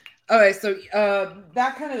 Okay, so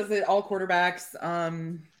that kind of does it. All quarterbacks.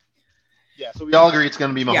 Yeah, so we all agree it's going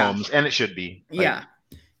to be Yeah. Mahomes, and it should be. Like,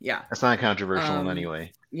 yeah. That's not controversial in any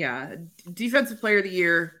way. Yeah. Defensive player of the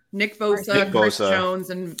year, Nick Bosa, Nick Chris Bosa. Jones,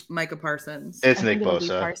 and Micah Parsons. It's I Nick think it'll be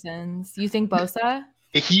Bosa. Parsons. You think Bosa?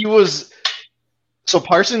 He was so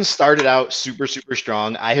Parsons started out super, super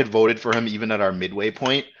strong. I had voted for him even at our midway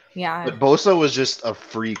point. Yeah. But Bosa was just a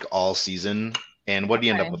freak all season. And what did he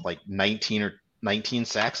end up Okay. with? Like 19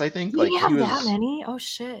 sacks, I think. Did he have he was that many? Oh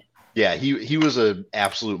shit. Yeah, he was an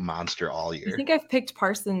absolute monster all year. I think I've picked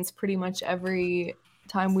Parsons pretty much every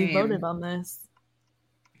time we Same. voted on this.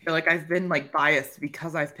 I feel like I've been like biased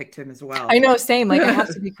because I've picked him as well. I know, same. Like I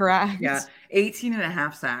have to be correct. Yeah. 18 and a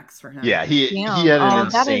half sacks for him. Yeah, he Damn. had an Oh,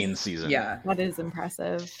 that insane is- season. Yeah. That is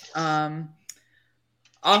impressive.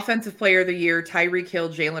 Offensive player of the year, Tyreek Hill,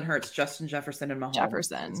 Jalen Hurts, Justin Jefferson, and Mahomes.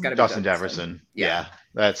 Jefferson. It's gotta be Justin Jefferson. Yeah.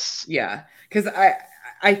 That's Yeah. Because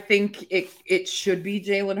I think it should be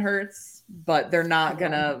Jalen Hurts, but they're not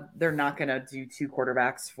gonna do two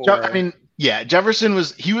quarterbacks for I mean, yeah, Jefferson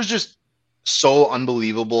was just so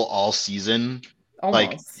unbelievable all season.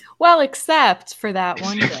 almost. Well, except for that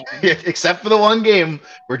one game. Except for the one game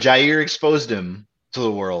where Jair exposed him to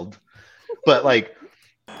the world. But like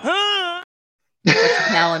That's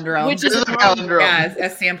a palindrome. Which is a palindrome. Yeah,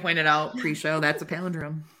 as Sam pointed out pre-show, that's a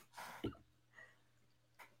palindrome.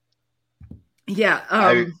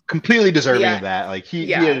 Yeah, completely deserving yeah. of that. Like he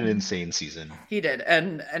Yeah. had an insane season. he did,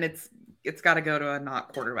 and it's got to go to a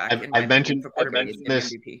not quarterback. in my I've mentioned opinion, for quarterback this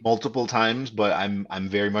is an MVP. multiple times, but I'm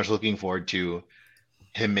very much looking forward to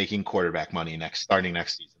him making quarterback money starting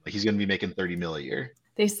next season. Like he's going to be making $30 million a year.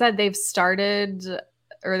 They said they've started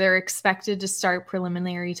or they're expected to start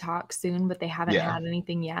preliminary talks soon, but they haven't Yeah. had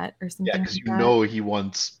anything yet or something. Yeah, because like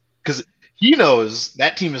that. he knows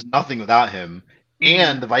that team is nothing without him. Mm-hmm.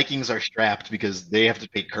 And the Vikings are strapped because they have to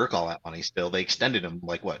pay Kirk all that money still. They extended him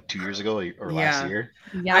like what, 2 years ago or last Yeah. year?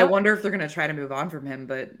 Yeah. I wonder if they're going to try to move on from him,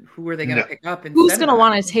 but who are they going to No. pick up? Who's going to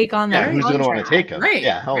want to take on that? Yeah, who's going to want to take him? Right,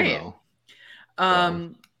 Yeah, hell right.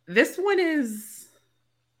 no. This one is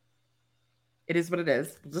what it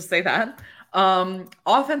is. We'll just say that.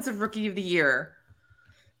 Offensive rookie of the year.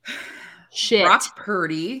 Shit. Brock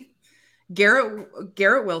Purdy,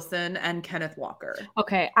 Garrett Wilson, and Kenneth Walker.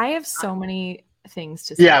 Okay, I have so many things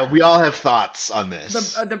to say. Yeah, we all have thoughts on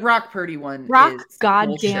this. The Brock Purdy one. Brock is goddamn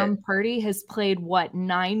bullshit. Purdy has played what,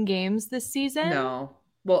 9 games this season? No.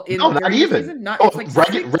 Well, No, not during the even. season, Oh, it's like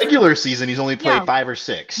 6. regular season, he's only played Yeah. 5 or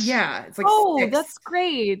 6. Yeah, it's like Oh, 6. that's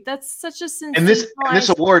great. That's such a And this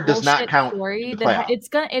sensationalized award does not bullshit count story in the that playoff.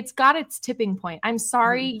 it's got its tipping point. I'm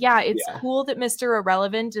sorry. Yeah, it's Yeah. cool that Mr.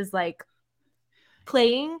 Irrelevant is like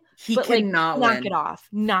playing, He but like cannot knock win. it off.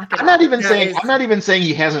 Knock it I'm off. not even That saying is- I'm not even saying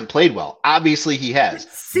he hasn't played well. Obviously he has.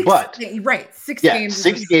 6 But right, 6 yeah, games. is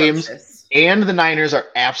 6 games. atrocious. And the Niners are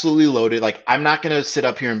absolutely loaded. Like I'm not gonna sit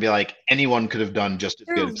up here and be like anyone could have done just as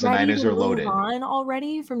They're good because the ready Niners to are move loaded. on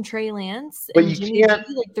already from Trey Lance But and you Jimmy can't-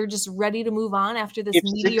 G. Like they're just ready to move on after this If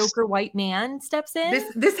 6 mediocre white man steps in.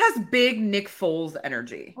 This has big Nick Foles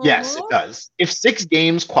energy. Yes, it Uh-huh. does. If 6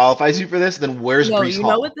 games qualifies you for this, then where's No, Brees you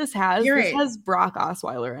Hall? know what this has? You're This right. has Brock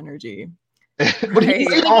Osweiler energy. But he Right.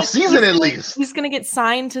 played all season at least. He's gonna get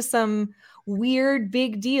signed to some weird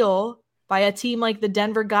big deal by a team like the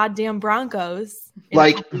Denver goddamn Broncos in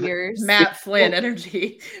Like, a couple years. Matt Flynn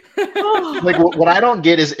energy. Like what I don't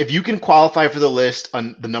get is if you can qualify for the list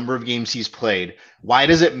on the number of games he's played, why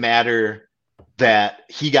does it matter that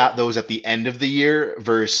he got those at the end of the year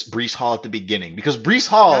versus Brees Hall at the beginning? Because Brees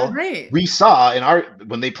Hall, right. we saw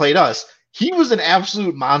when they played us, he was an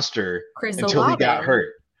absolute monster Chris until he got Olave.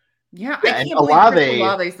 hurt. Yeah, Yeah, I and can't believe Chris Olave-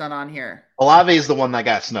 Olave's not on here. Olave is the one that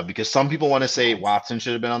got snubbed because some people want to say Watson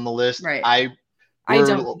should have been on the list. Right. I We're-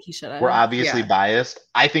 don't think he should have. We're obviously Yeah. biased.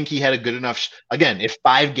 I think he had a good enough. Again, if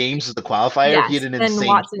 5 games is the qualifier, Yes, he had an then insane.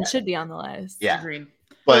 Watson should be on the list. Yeah. Agreed.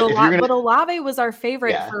 But if you're gonna, But Olave was our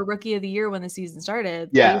favorite Yeah. for Rookie of the Year when the season started.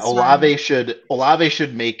 yeah, based on- Olave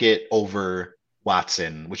should make it over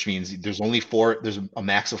Watson, which means there's only 4. There's a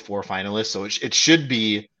max of 4 finalists, so it should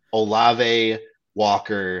be Olave,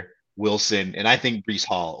 Walker, Wilson, and I think Brees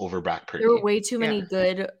Hall over Brock Purdy. There were way too many Yeah.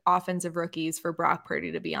 good offensive rookies for Brock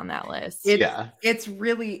Purdy to be on that list. It's Yeah. it's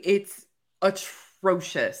really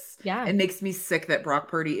atrocious. Yeah. It makes me sick that Brock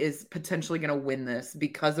Purdy is potentially going to win this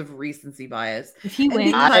because of recency bias. If he And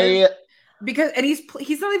wins, because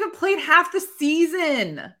he's not even played half the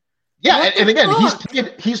season. Yeah, and again,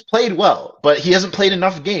 he's played well, but he hasn't played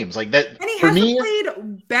enough games like that. And he for hasn't me,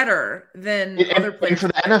 played better than other players.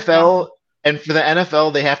 And for the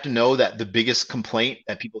NFL, they have to know that the biggest complaint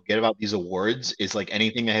that people get about these awards is like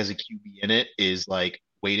anything that has a QB in it is like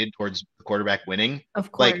weighted towards the quarterback winning.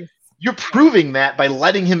 Of course. Like you're proving that by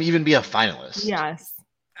letting him even be a finalist. Yes.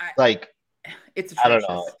 It's atrocious. I don't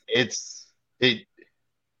know.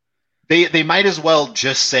 They might as well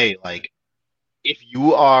just say like, if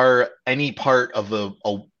you are any part of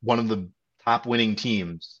one of the top winning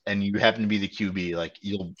teams and you happen to be the QB, like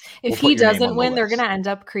if he doesn't win, they're gonna end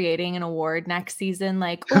up creating an award next season,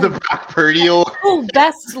 like the Brock Purdy award.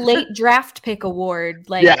 Best late draft pick award.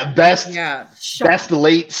 Like best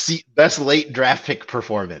late draft pick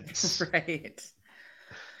performance. Right.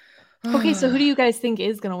 Okay, so who do you guys think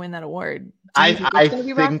is gonna win that award? I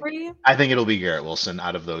think it'll be Garrett Wilson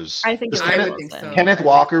out of those. I think so. Kenneth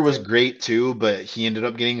Walker was great too, but he ended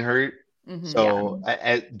up getting hurt. Mm-hmm. So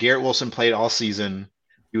Garrett Wilson played all season.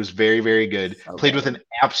 He was very, very good. Played with an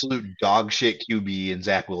absolute dog shit QB in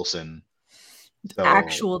Zach Wilson. So,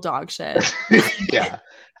 actual dog shit. Yeah.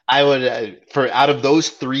 I would out of those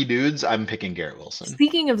three dudes, I'm picking Garrett Wilson.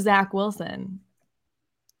 Speaking of Zach Wilson,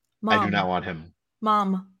 Mom, I do not want him.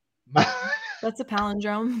 Mom. That's a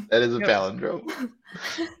palindrome. That is a palindrome.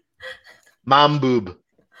 Mom boob.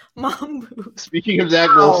 Mom boob. Speaking of Zach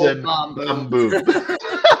Wilson, Mom boob.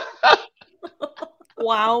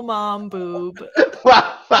 Wow, Mom boob.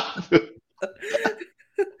 Wow, Mom boob.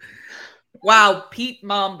 Wow, Pete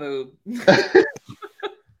Mom boob.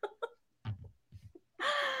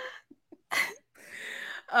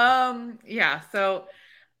 Yeah, so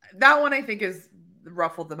that one I think is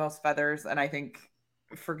ruffled the most feathers, and I think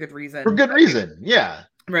for good reason. For good reason, yeah.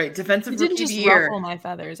 Right, defensive rookie of the year. Didn't just ruffle my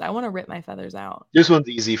feathers. I want to rip my feathers out. This one's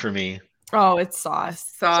easy for me. Oh, it's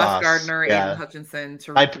Sauce. Gardner, yeah. Aiden Hutchinson.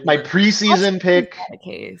 My preseason pick.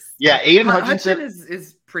 Yeah, Aiden Hutchinson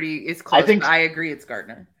is close. I agree. It's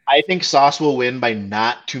Gardner. I think Sauce will win by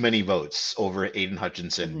not too many votes over Aiden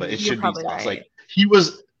Hutchinson, but it should be Sauce. Right. Like he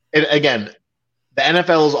was, and again, the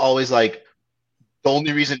NFL is always like, the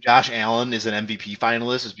only reason Josh Allen is an MVP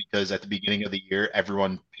finalist is because at the beginning of the year,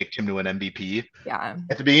 everyone picked him to win MVP. Yeah.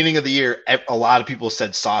 At the beginning of the year, a lot of people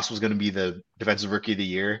said Sauce was going to be the defensive rookie of the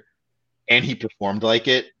year, and he performed like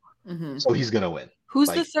it. Mm-hmm. So he's going to win. Who's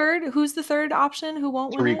the third option who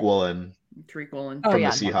won't win? Tariq Woolen. Tariq Woolen from the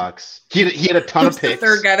Seahawks. He had a ton of picks. The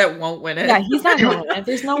third guy that won't win it. Yeah, he's not going to win it.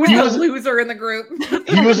 There's no way. He was a loser in the group.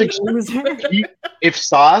 He was a loser. If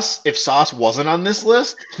Sauce wasn't on this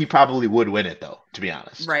list, he probably would win it though, to be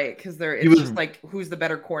honest. Right, because it's just like who's the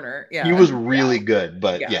better corner. Yeah. He was really good,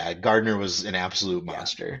 but Gardner was an absolute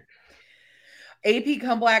monster. AP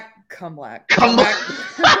comeback.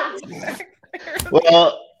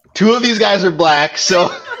 Well, two of these guys are black,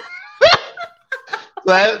 so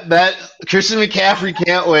that Christian McCaffrey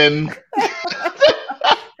can't win.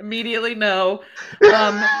 Immediately no.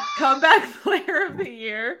 Comeback player of the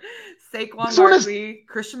year, Saquon Barkley,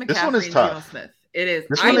 Christian McCaffrey, and Geno Smith. It is.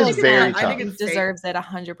 This one is very tough. I think it deserves it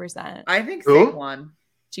 100%. I think Saquon.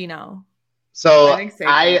 Geno. So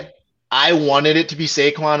I wanted it to be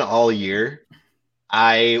Saquon all year.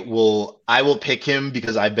 I will pick him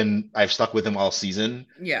because I've stuck with him all season.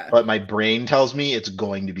 Yeah. But my brain tells me it's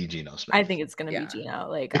going to be Geno Smith. I think it's going to be Geno.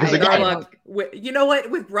 Like, you know what?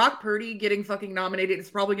 With Brock Purdy getting fucking nominated, it's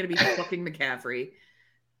probably going to be fucking McCaffrey.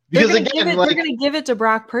 Because they're going to give it to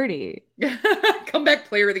Brock Purdy. Comeback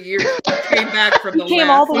player of the year. Came back from the came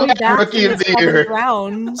all the way back rookie of the year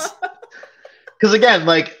round. Because again,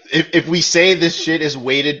 like if we say this shit is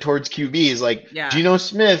weighted towards QBs, like Geno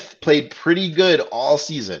Smith played pretty good all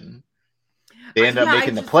season. They end up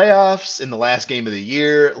making the playoffs in the last game of the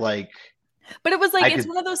year. Like, but it was like it's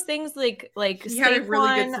one of those things like he Saquon, had a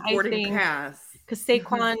really good supporting pass because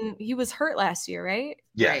Saquon he was hurt last year, right?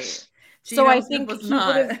 Yes. Right. So I think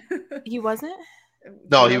he wasn't.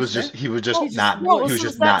 No, he was just not good.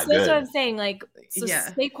 That's what I'm saying. Like, so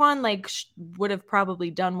Saquon would have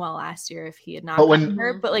probably done well last year if he had not gotten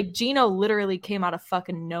hurt. But like Geno literally came out of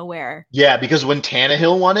fucking nowhere. Yeah, because when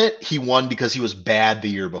Tannehill won it, he won because he was bad the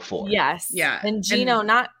year before. Yes. Yeah. And Geno,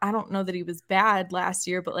 I don't know that he was bad last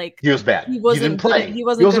year, but like he was bad. He wasn't playing. He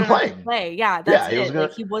wasn't good enough to play. Yeah, that's it.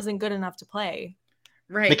 Like he wasn't good enough to play.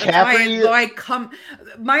 Right. McCaffrey,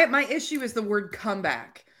 my issue is the word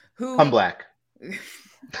comeback. Come black.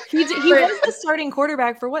 He was the starting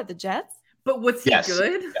quarterback for what, the Jets? But was he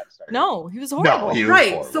good? No, he was horrible. No, he was horrible.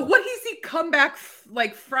 horrible. So what is he come back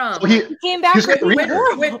from? So He came back. He's from got being Reader.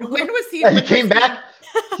 horrible. When was he? Yeah, he when came was back.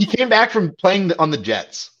 He came back from playing on the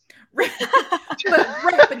Jets.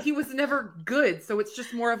 but he was never good, so it's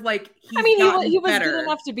just more of like he's I mean, he was better. good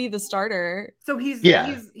enough to be the starter. So he's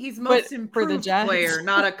But most for the improved Jets. player,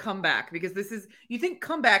 not a comeback. Because this is, you think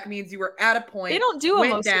comeback means you were at a point, They don't do a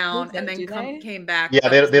went most down, improved, and though, then do they? came back. Yeah,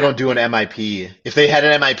 up they to don't that do an point. MIP. If they had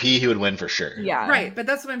an MIP, he would win for sure. Yeah. Right, but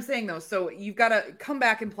that's what I'm saying though. So you've got to come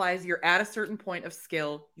back implies you're at a certain point of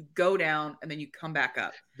skill, you go down, and then you come back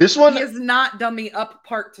up. This one, He has not done the up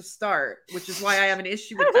part to start, which is why I have an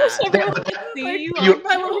issue with I wish that. everyone could see You you- like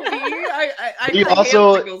my little bee? I You play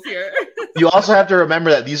also- hand signals here. you also have to remember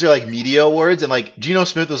that these are like media awards, and like Geno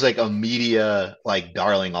Smith was like a media like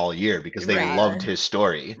darling all year because they Right. loved his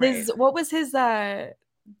story. What was his?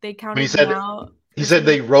 They counted said- him out. He said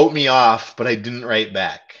they wrote me off, but I didn't write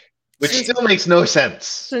back, which still makes no sense.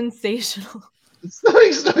 Sensational. It still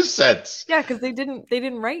makes no sense. Yeah, because they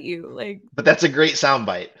didn't write you like. But that's a great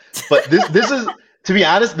soundbite. But this is, to be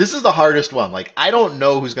honest, this is the hardest one. Like, I don't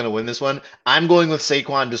know who's going to win this one. I'm going with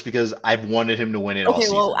Saquon just because I've wanted him to win it all Okay,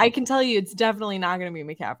 season. well, I can tell you it's definitely not going to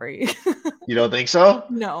be McCaffrey. You don't think so?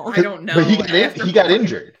 No. I don't know. But he got After-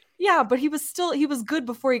 injured. Yeah, but he was good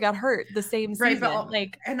before he got hurt the same season. Right, but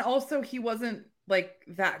like, and also he wasn't like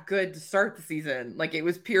that good to start the season. Like it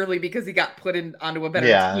was purely because he got put onto a better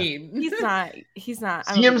Yeah. team. he's not.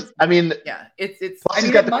 I don't think I mean, Yeah, it's. plus I he's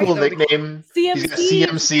mean, got it the might, cool though, because- nickname. CMC. He's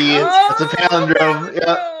got CMC. Oh, That's a palindrome. Yeah.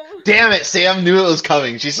 no. Damn it, Sam knew it was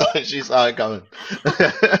coming. She saw it coming.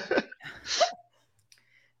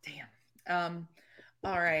 Damn.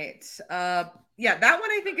 All right. Yeah, that one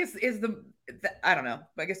I think is the I don't know.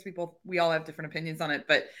 I guess we all have different opinions on it,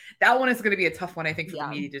 but that one is going to be a tough one I think for the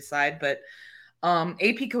media to decide. But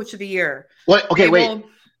AP Coach of the Year. What? Okay, Abel-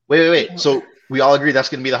 wait. So we all agree that's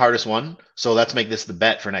going to be the hardest one. So let's make this the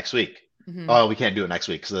bet for next week. Mhm. Oh, we can't do it next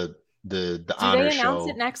week because the Do honors they announce show.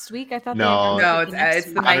 it next week? I thought. No. they announced No, it next it's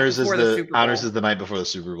week. the night honors is before the Super Bowl. honors is the night before the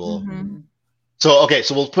Super Bowl. Mhm. So okay,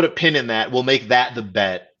 so we'll put a pin in that. We'll make that the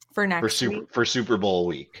bet For next week. for Super Bowl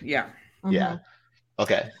week. Yeah. Yeah.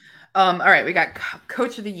 Okay. All right, we got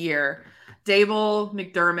Coach of the Year: Dable,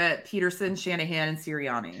 McDermott, Peterson, Shanahan, and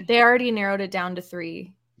Sirianni. They already narrowed it down to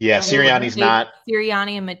 3. Yeah, Sirianni's not,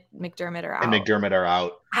 Sirianni and McDermott are out. and McDermott are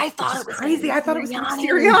out. I thought That's it was crazy. gonna I be thought it was Sirianni.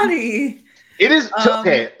 Sirianni. It is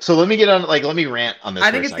okay. So let me get on. Let me rant on this. I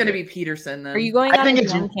for think a it's going to second. be Peterson then. Are you going I on think a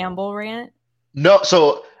it's- Dan Campbell rant? No.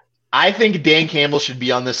 So I think Dan Campbell should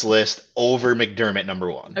be on this list over McDermott, number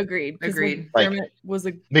 1. Agreed. 'cause Agreed. McDermott was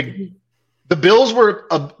a The Bills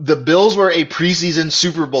were a preseason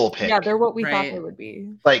Super Bowl pick. yeah, they're what we thought Right. they would be.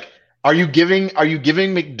 Like, are you giving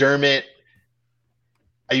McDermott?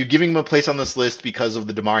 Are you giving him a place on this list because of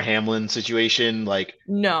the DeMar Hamlin situation? Like,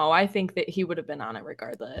 No, I think that he would have been on it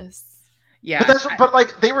regardless. Yeah. but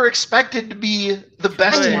like they were expected to be the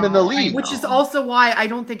best I team in the know, league. Which is also why I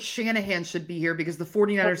don't think Shanahan should be here because the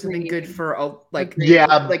 49ers have been good for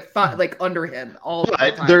under him all the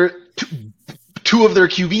But time. they're two of their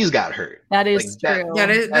QBs got hurt. That is Like, that- true. that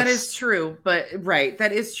That's- is true, but right,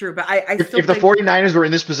 that is true. But I If still the think 49ers were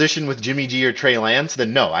in this position with Jimmy G or Trey Lance,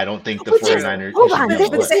 then no, I don't think the Which is- 49ers hold should on, be on this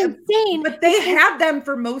the is list. insane. But they had them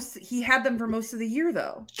for most. He had them for most of the year,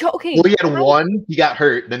 though. Okay. Well, he had can one, he got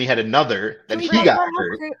hurt, then he had another, then we he talk got about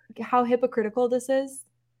hurt. how hypocritical this is?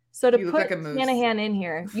 So to You look put like a moose. Shanahan in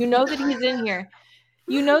here, you know that he's in here.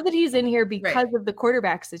 You know that he's in here because of the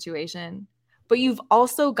quarterback situation, but you've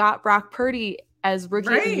also got Brock Purdy as rookie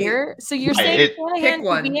of the Right. year. So you're Right, saying it- Shanahan Pick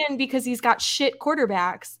could be one. in because he's got shit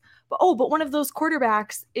quarterbacks. But one of those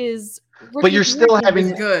quarterbacks is rookie But you're of the still year having-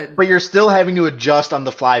 It's good. But you're still having to adjust on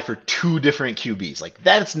the fly for 2 different QBs. Like,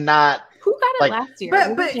 that's not. Who got it like- last year?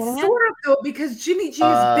 But Was it Shanahan? sort of though because Jimmy G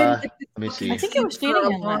has been. Let me see. I think it was for a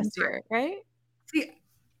Shanahan long last time. year, right? See,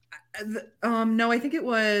 no, I think it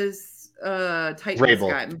was Titans Vrabel.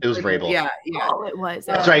 guy. It was Vrabel. Yeah, yeah. Oh, it was.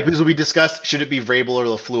 That's right, because we discussed should it be Vrabel or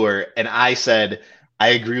LaFleur, and I said I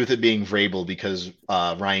agree with it being Vrabel because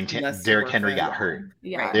Less Derrick work Henry for got him. hurt.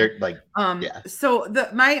 Yeah. Right. They're like, Yeah. So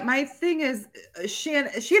my thing is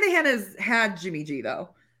Shanahan has had Jimmy G though,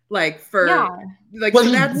 like for Yeah. like but so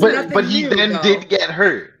he, that's but, nothing but he new, then though. did get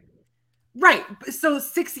hurt. Right. So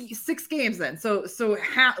six games then. So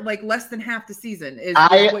like less than half the season is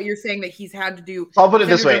what you're saying that he's had to do. I'll put it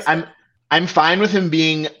this Senator way: Joseph. I'm fine with him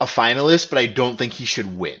being a finalist, but I don't think he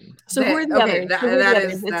should win. So who are the Okay, others? that- Who are the that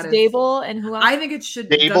others? is- It's that is- Dable and who else? I think it should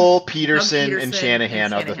Dable, Doug Peterson, and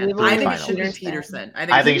Shanahan are the Shanahan. three I think it should be finalists. Peterson.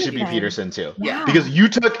 I think it should be Okay. Peterson too, Yeah. because you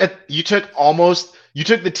took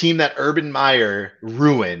the team that Urban Meyer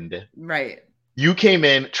ruined. Right. You came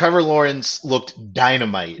in. Trevor Lawrence looked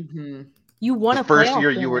dynamite. Mhm. You won The a first playoff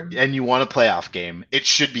year game. you won a playoff game. It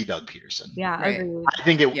should be Doug Peterson. Yeah, Right. agreed.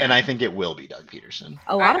 I think it will be Doug Peterson.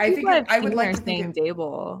 A lot of I people think I've I would seen like are to think saying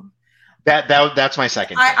Dable. That's my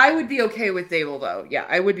second pick. I would be okay with Dable though. Yeah,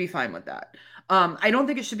 I would be fine with that. I don't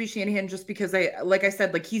think it should be Shanahan just because like I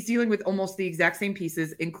said, like he's dealing with almost the exact same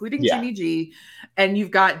pieces, including Jimmy G, and you've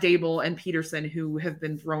got Dable and Peterson who have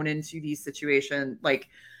been thrown into these situations, like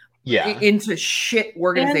into shit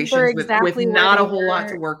organizations with not a whole lot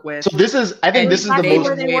to work with. So I think this is the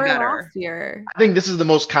most way better. Last year. I think this is the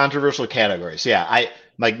most controversial category. So yeah, I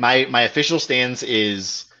like my official stance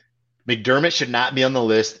is McDermott should not be on the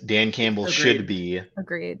list. Dan Campbell should be.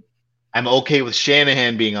 Agreed. I'm okay with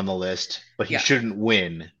Shanahan being on the list, but he shouldn't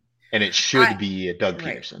win, and it should be Doug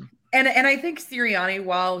Peterson. And I think Sirianni,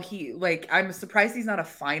 while I'm surprised he's not a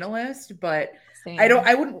finalist, but Same.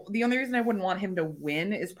 The only reason I wouldn't want him to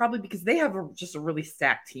win is probably because they have just a really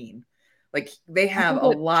stacked team. Like they have a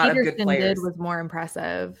lot of good players. Was more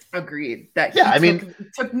impressive. Agreed. That he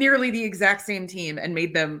took nearly the exact same team and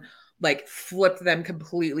made them flipped them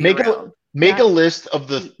completely around. Make a list of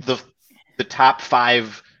the top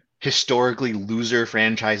 5 historically loser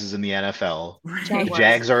franchises in the NFL. Right. The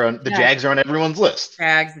Jags are on everyone's list.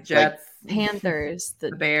 Jags, the Jets, Panthers,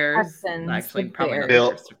 the Bears, Texans, actually probably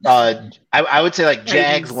Bill, I would say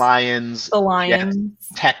Jags, Lions, the Lions, Jets,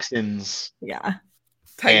 Texans,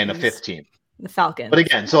 Titans, and a 5th team, the Falcons. But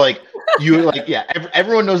again, so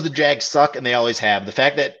everyone knows the Jags suck and they always have. The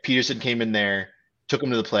fact that Peterson came in there, took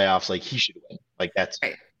them to the playoffs, he should win. That's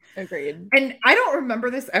right. Agreed. And I don't remember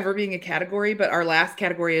this ever being a category, but our last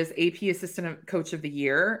category is AP Assistant Coach of the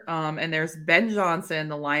Year. And there's Ben Johnson,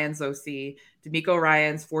 the Lions OC, D'Amico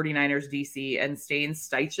Ryans, 49ers DC, and Stain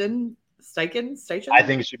Steichen. I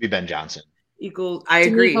think it should be Ben Johnson. I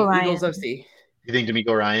agree. Ryans. Eagles OC. You think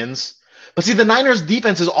D'Amico Ryans? But see, the Niners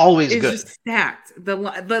defense is always good. It's just stacked. The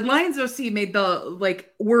Lions OC made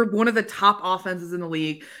we're one of the top offenses in the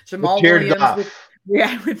league. Jamal Williams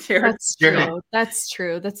with Jared. That's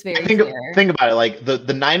true. That's very fair. Think about it.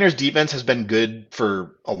 The Niners defense has been good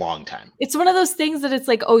for a long time. It's one of those things that it's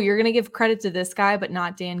you're going to give credit to this guy, but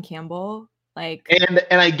not Dan Campbell. And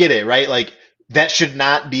I get it, right? That should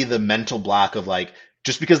not be the mental block of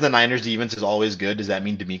just because the Niners defense is always good, does that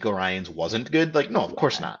mean D'Amico Ryans wasn't good? No, of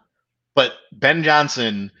course not. But Ben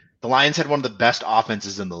Johnson, the Lions had one of the best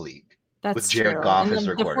offenses in the league. That's with Jared true. Goff and as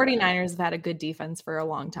their the quarterback. 49ers have had a good defense for a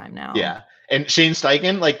long time now. Yeah. And Shane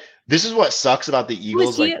Steichen, this is what sucks about the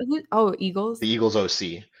Eagles. Eagles? The Eagles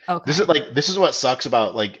OC. Okay. This is what sucks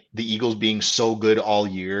about the Eagles being so good all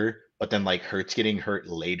year, but then Hurts getting hurt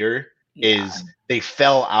later is they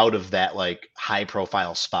fell out of that high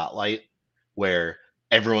profile spotlight where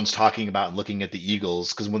everyone's talking about and looking at the Eagles,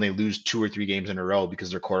 because when they lose 2 or 3 games in a row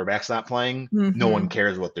because their quarterback's not playing, no one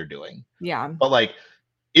cares what they're doing. Yeah. But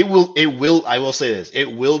it will, I will say this,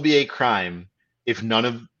 it will be a crime if none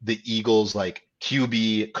of the Eagles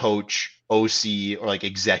QB, coach, OC, or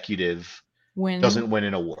executive doesn't win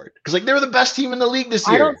an award. Because they were the best team in the league this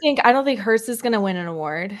year. I don't think Hurts is gonna win an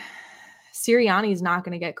award. Sirianni's not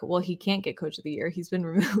going to get he can't get Coach of the Year. He's been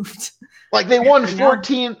removed. They won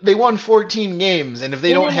 14. They won 14 games, and if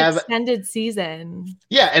they don't have extended season,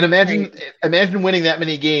 and imagine winning that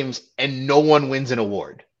many games and no one wins an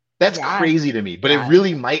award. That's crazy to me. But it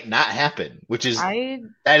really might not happen, which is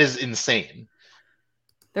that is insane.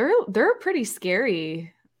 They're pretty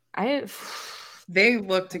scary. They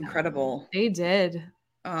looked incredible. They did.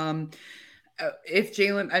 With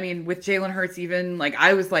Jalen Hurts, even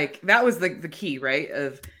I was that was the key, right?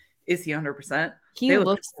 Of is he 100%? He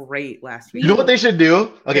looked great last week. You know what they should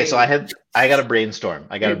do? Okay, so I got a brainstorm.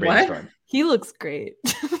 He looks great.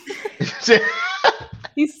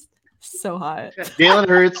 He's so hot. Jalen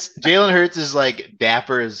Hurts is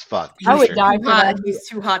dapper as fuck. I would die for that. He's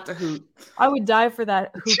too hot to hoot. I would die for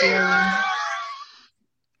that hoop, Aaron.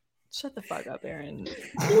 Shut the fuck up, Aaron.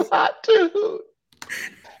 Too hot to hoot.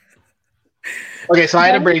 Okay, so I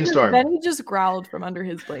had a brainstorm. Benny just growled from under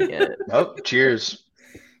his blanket. Oh, cheers.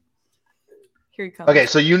 Here he comes. Okay,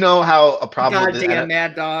 so you know how a problem. Goddamn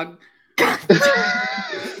mad dog. You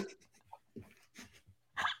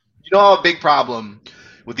know how a big problem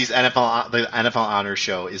with these the NFL Honors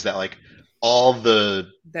Show is that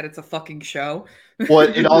that it's a fucking show. Well,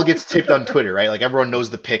 it all gets tipped on Twitter, right? Everyone knows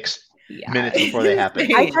the picks minutes before they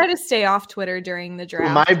happen. I try to stay off Twitter during the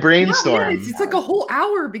draft. My brainstorm. It's a whole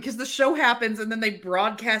hour because the show happens and then they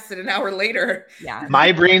broadcast it an hour later. Yeah.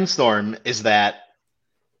 My brainstorm is that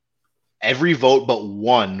every vote but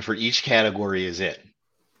one for each category is in.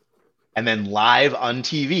 And then live on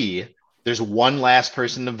TV, there's one last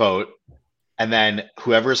person to vote. And then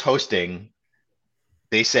whoever's hosting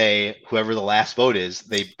they say whoever the last vote is,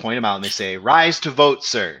 they point them out and they say, "Rise to vote,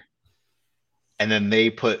 sir." And then they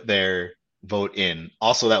put their vote in.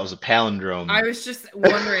 Also, that was a palindrome. I was just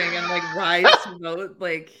wondering, and like rise to vote,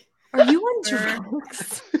 like. Are you on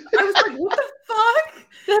drugs? I was like, what the fuck?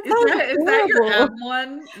 Is that your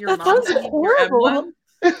M1? Your That sounds horrible.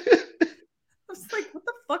 I was like, what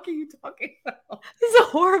the fuck are you talking about? This is a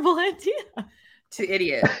horrible idea. To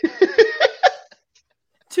idiot.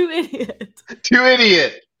 To idiot. To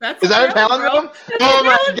idiot. Is that a palindrome? Oh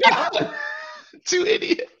my god. To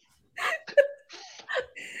idiot.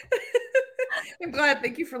 I'm glad.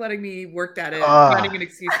 Thank you for letting me work at it. Finding an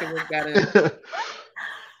excuse to work at it.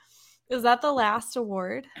 Is that the last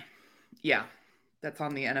award? Yeah, that's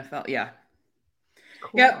on the NFL. Yeah.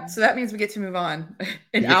 Cool. Yep. So that means we get to move on.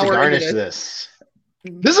 An hour. To garnish this.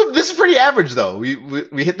 This is pretty average though. We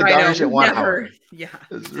hit the garnish at 1 hour. Yeah.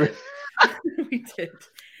 We did.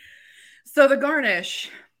 So the garnish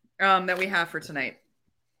that we have for tonight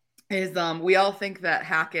is we all think that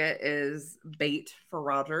Hackett is bait for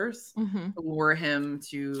Rodgers to lure him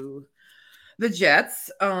to the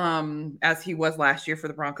Jets, as he was last year for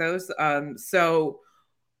the Broncos. So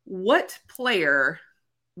what player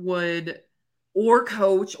or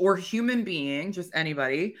coach or human being, just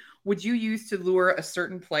anybody, would you use to lure a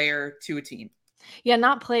certain player to a team? Yeah,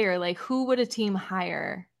 not player. Like, who would a team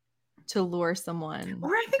hire to lure someone?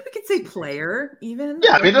 Or I think we could say player, even.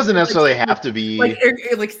 Yeah, I mean, it doesn't necessarily have to be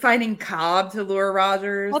like signing Cobb to lure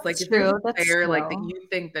Rodgers. That's like, true. If there's a player like that you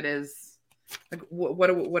think that is like, what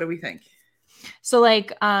do we think? So,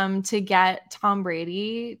 like, to get Tom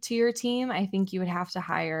Brady to your team, I think you would have to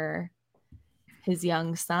hire his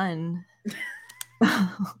young son.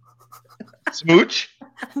 Smooch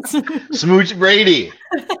Brady.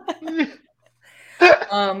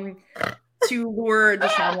 To lure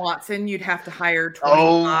Deshaun Watson, you'd have to hire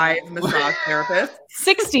 25 massage therapists.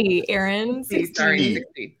 60, Aaron. 60. Sorry,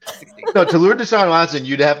 60. No, to lure Deshaun Watson,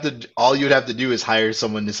 all you'd have to do is hire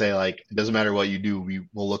someone to say, like, it doesn't matter what you do, we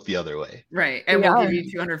will look the other way. Right. And we'll give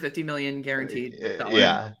you $250 million guaranteed.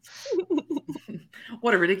 Yeah.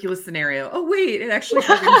 What a ridiculous scenario. Oh, wait, it actually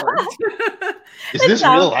fucking worked. Is this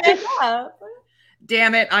real life?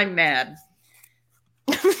 Damn it, I'm mad.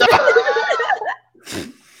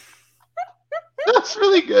 That's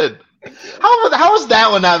really good. How has that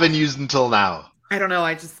one not been used until now? I don't know.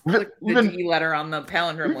 I just clicked the D letter on the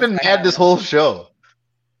palindrome. We've been mad this whole show.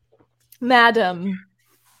 Madam.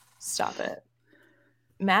 Stop it.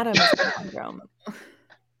 Madam is a palindrome.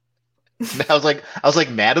 I was like,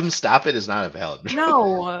 Madam, stop it is not a palindrome.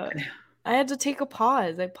 No. I had to take a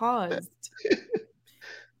pause. I paused.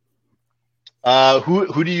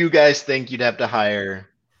 Who do you guys think you'd have to hire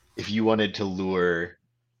if you wanted to lure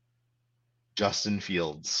Justin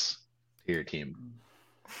Fields to your team?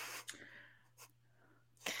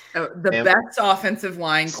 Oh, the best offensive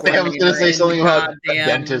line coordinator. I was going to say something about a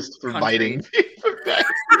dentist for biting.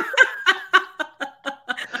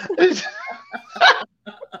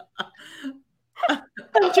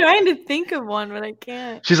 I'm trying to think of one, but I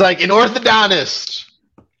can't. She's like, an orthodontist.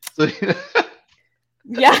 So,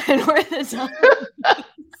 yeah, an orthodontist.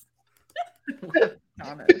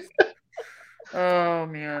 Oh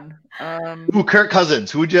man. Kirk Cousins.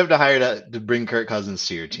 Who would you have to hire to bring Kirk Cousins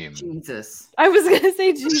to your team? Jesus. I was gonna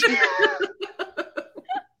say Jesus.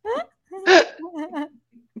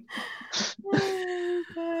 Oh,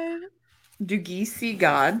 God. Do geese see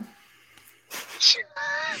God?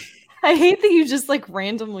 I hate that you just like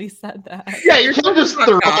randomly said that. Yeah, you can't just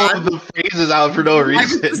throw the phrases out for no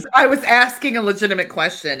reason. I was asking a legitimate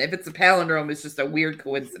question. If it's a palindrome, it's just a weird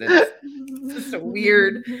coincidence. It's just a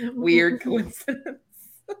weird coincidence.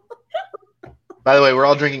 By the way, we're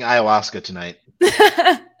all drinking ayahuasca tonight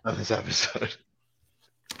on this episode.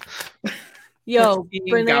 Yo,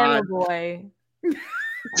 banana boy.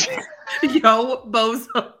 Yo,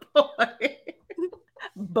 bozo boy.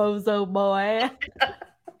 Bozo boy.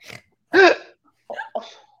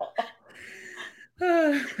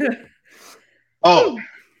 Oh,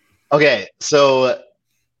 okay. So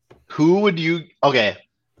who do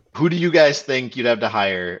you guys think you'd have to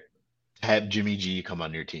hire to have Jimmy G come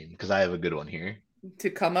on your team? Because I have a good one here. To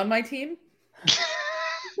come on my team?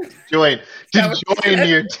 join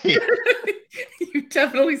your team. You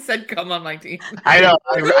definitely said come on my team. I know.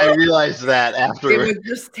 I realized that afterwards. It would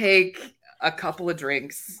just take a couple of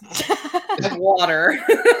drinks of water.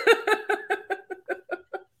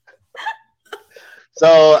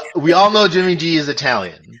 So we all know Jimmy G is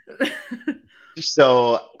Italian.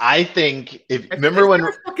 So I think remember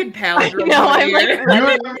when fucking palindrome.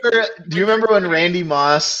 Do you remember when Randy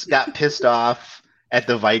Moss got pissed off at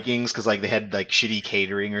the Vikings because like they had like shitty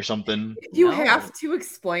catering or something. You No. have to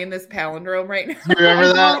explain this palindrome right now. You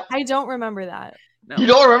remember that? I don't remember that. No. You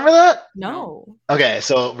don't remember that? No. Okay,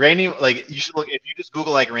 so Randy, like you should look if you just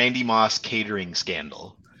Google like Randy Moss catering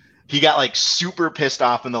scandal. He got like super pissed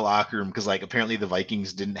off in the locker room because like apparently the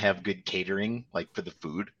Vikings didn't have good catering like for the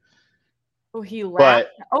food. Oh, he laughed.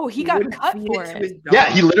 But He got wouldn't cut feed for to it. his dog. yeah,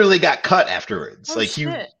 he literally got cut afterwards. Oh, like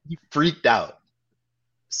shit. he freaked out.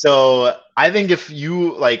 So I think if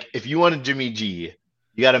you want a Jimmy G,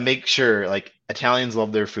 you got to make sure like Italians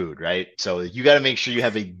love their food, right? So you got to make sure you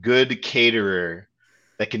have a good caterer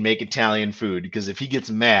that can make Italian food because if he gets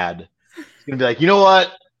mad, he's gonna be like, you know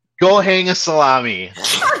what? Go hang a salami.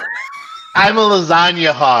 I'm a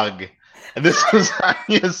lasagna hog, and this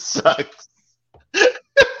lasagna sucks.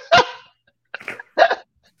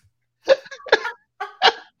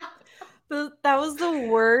 That was the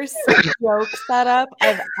worst joke setup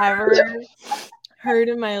I've ever heard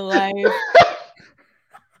in my life.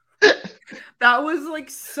 That was like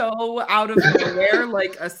so out of nowhere,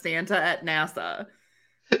 like a Santa at NASA.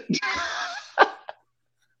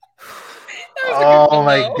 Oh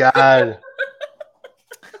my god.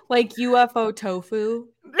 Like UFO tofu.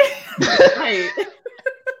 Right.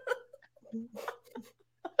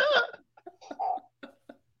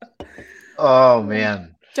 Oh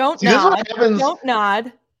man. Don't See, this is what nod. happens- Don't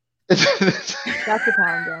nod. This That's a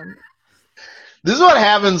palindrome. is what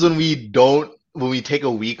happens when we take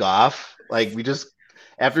a week off. Like we just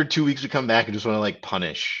after 2 weeks we come back and just want to like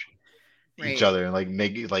punish each Right. other and like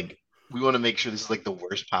make it like we want to make sure this is like the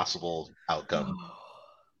worst possible outcome.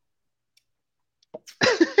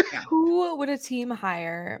 Who would a team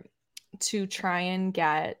hire to try and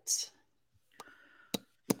get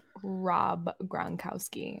Rob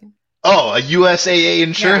Gronkowski? Oh, a USAA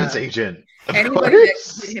insurance agent. Of Anybody that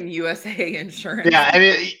course. can get him USA insurance. Yeah, I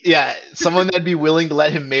mean, yeah, someone that'd be willing to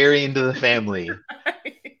let him marry into the family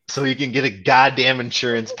so he can get a goddamn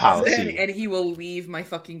insurance policy. And he will leave my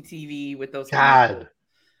fucking TV with those. God.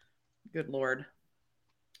 Good Lord.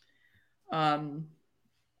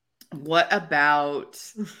 What about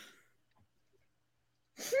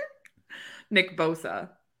Nick Bosa?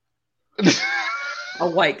 A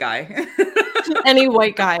white guy. Any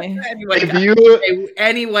white guy. Any white If guy. you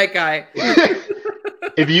Any white guy.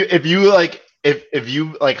 if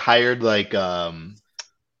you like hired like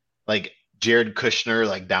Jared Kushner,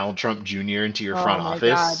 like Donald Trump Jr. into your front my office,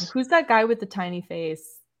 God. Who's that guy with the tiny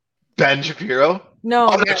face? Ben Shapiro. No,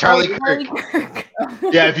 Oh, no, Charlie Kirk.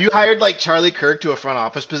 Yeah, if you hired like Charlie Kirk to a front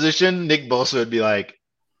office position, Nick Bosa would be like,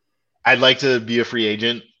 I'd like to be a free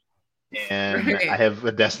agent and Right. I have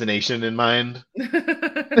a destination in mind.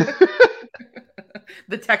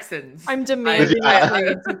 The Texans. I'm demanding Yeah. a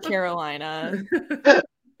trade to Carolina.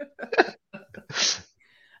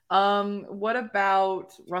 What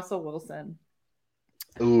about Russell Wilson?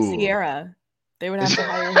 Ooh. Sierra. They would have to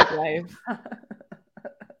hire his wife.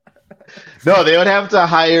 No, they would have to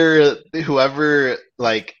hire whoever's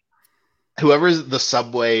the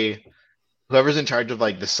subway, whoever's in charge of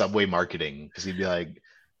like the subway marketing, because he'd be like,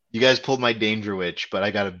 "You guys pulled my danger witch, but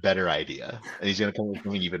I got a better idea," and he's gonna come with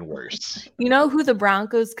something even worse. You know who the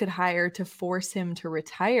Broncos could hire to force him to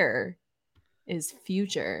retire is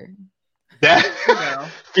Future. That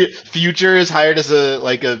Future is hired as a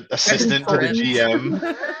assistant to the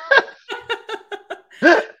GM.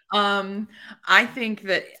 I think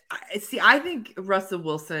that I think Russell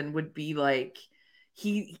Wilson would be like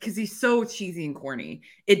because he's so cheesy and corny.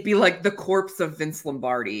 It'd be like the corpse of Vince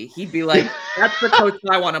Lombardi. He'd be like, that's the coach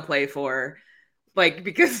I want to play for. Like,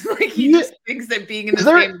 because like he just thinks that being in the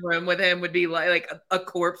same room with him would be like a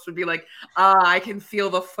corpse would be like, I can feel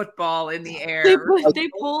the football in the air. They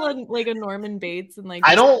pull a Norman Bates and like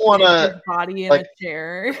I don't want to body in like, a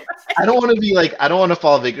chair. I don't want to be like I don't want to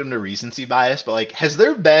fall victim to recency bias, but like, has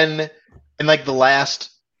there been in like the last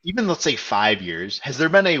even let's say 5 years, has there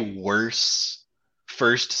been a worse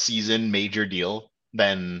first season major deal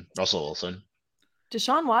than Russell Wilson?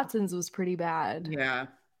 Deshaun Watson's was pretty bad. Yeah.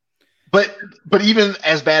 But even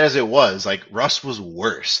as bad as it was, like Russ was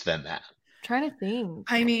worse than that. I'm trying to think.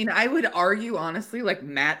 I mean, I would argue honestly, like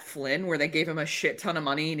Matt Flynn, where they gave him a shit ton of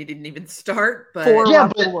money and he didn't even start. But For yeah,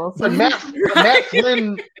 Russell but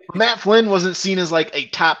Wilson. Matt Flynn wasn't seen as like a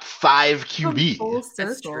top 5 QB. Full That's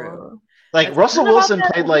circle. true. Like Russell What about Wilson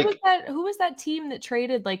that- played like who was that team that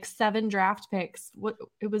traded like 7 draft picks? What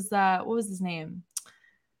was his name?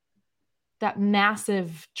 That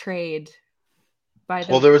massive trade by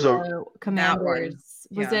the there was a Commanders.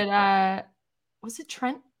 Yeah. Was it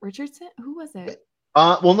Trent Richardson? Who was it?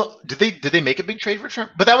 well no did they make a big trade for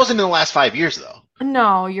Trump? But that wasn't in the last 5 years though.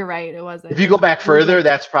 No, you're right. It wasn't. If you go back further,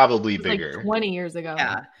 that's probably bigger. Like 20 years ago.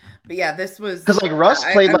 Yeah. But yeah, this was Because like Russ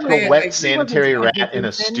played like a wet sanitary Wasn't rat in a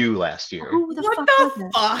Jason. stew last year. Who the what fuck the was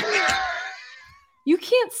it? fuck? You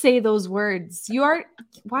can't say those words. You are.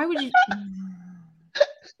 Why would you?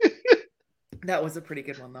 That was a pretty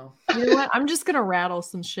good one though. You know what? I'm just gonna rattle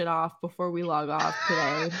some shit off before we log off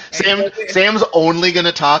today. Sam's only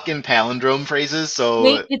gonna talk in palindrome phrases, so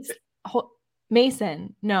Wait, it's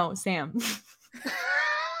Mason. No, Sam.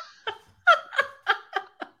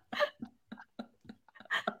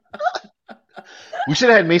 we should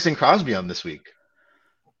have had Mason Crosby on this week.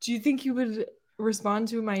 Do you think you would respond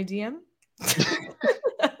to my DM?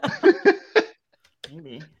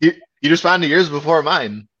 Maybe. You respond to yours before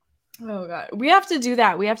mine. Oh god, we have to do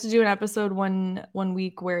that. We have to do an episode one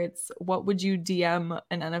week where it's what would you DM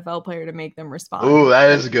an NFL player to make them respond. Oh,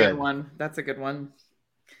 That's is a good. one. That's a good one.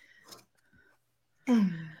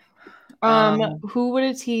 Who would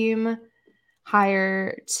a team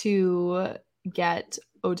hire to get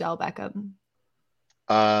Odell Beckham?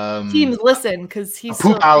 Teams, listen, because he's a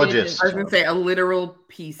poopologist. I was gonna say a literal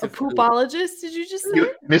piece of poopologist. Did you just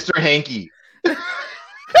say? Mr. Hanky.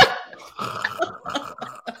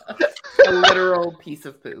 A literal piece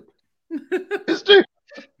of poop.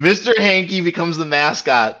 Mr. Hanky becomes the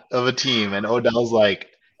mascot of a team, and Odell's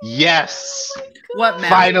like, yes. What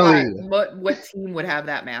mascot? Finally. What team would have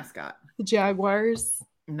that mascot? The Jaguars.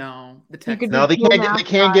 No, the Texans. No, they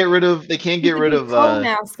can't get rid of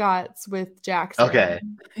mascots with Jackson. Okay.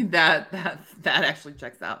 That actually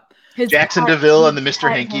checks out. Jackson DeVille and the Mr.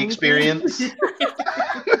 Hanky experience.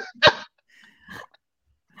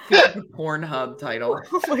 Pornhub title.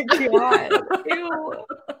 Oh my god. Ew.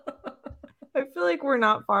 I feel like we're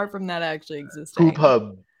not far from that actually existing. Poop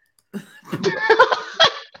Hub.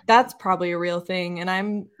 That's probably a real thing, and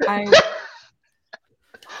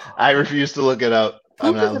I refuse to look it up.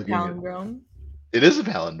 Poop is a palindrome. It is a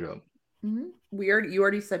palindrome. Mm-hmm. You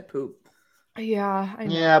already said poop. Yeah, I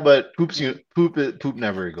know. Yeah, but poop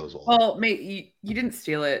never goes old. Well, mate, you didn't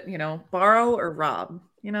steal it. Borrow or rob.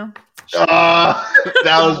 That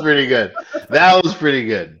was pretty good. That was pretty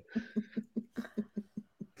good.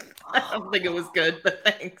 I don't think it was good, but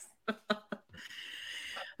thanks.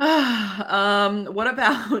 What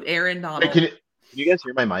about Aaron Donald? Wait, can you guys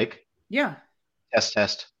hear my mic? Yeah.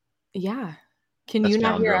 Test. Yeah. Can That's you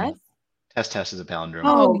not hear palindrome. us? Test is a palindrome.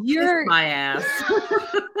 Oh, you're my ass.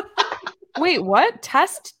 Wait, what?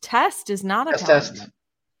 Test is not a test.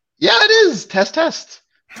 Yeah, it is. Test.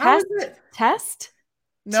 How is it? Test?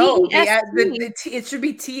 No, it should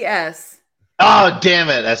be TS. Oh, damn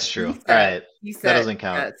it. That's true. All right. That doesn't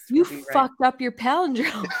count. You fucked up your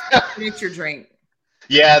palindrome. Finish your drink.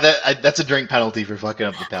 Yeah, that's a drink penalty for fucking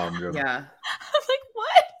up the palindrome. Yeah. I'm like,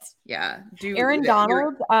 what? Yeah. Aaron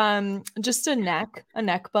Donald, just a neck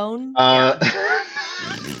bone.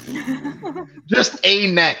 Just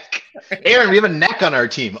a neck. Aaron, we have a neck on our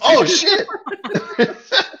team. Oh shit.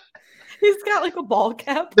 He's got like a ball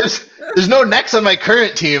cap. There's no necks on my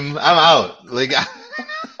current team. I'm out. Like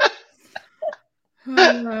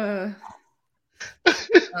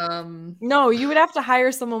no, you would have to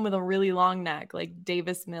hire someone with a really long neck, like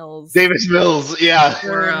Davis Mills. Yeah.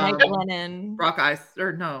 Or Mike Glennon. Brock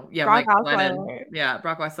Osweiler. Brock Mike Glennon. Yeah,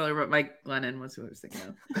 Brock Osweiler, but Mike Glennon was who I was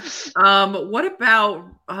thinking of. What about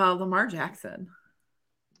Lamar Jackson?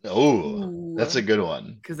 Oh, that's a good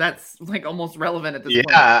one. Because that's like almost relevant at this point.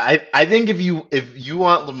 Yeah, I think if you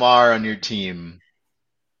want Lamar on your team,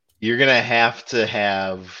 you're gonna have to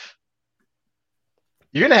have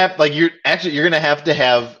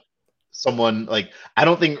someone like, I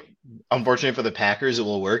don't think, unfortunately for the Packers, it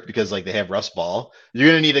will work because like they have Russ Ball. You're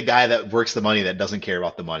gonna need a guy that works the money, that doesn't care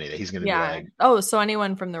about the money, that he's gonna be like, oh, so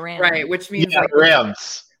anyone from the Rams, right? Which means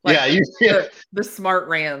Rams, the smart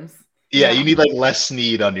Rams. Yeah, you need like Les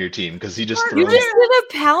Snead on your team because he just throws. You just did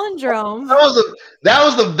a palindrome. That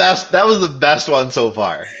was the best. That was the best one so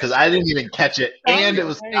far because I didn't even catch it, and it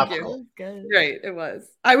was topical. Right, it was.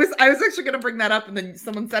 I was actually going to bring that up, and then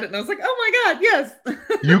someone said it, and I was like, "Oh my god, yes!"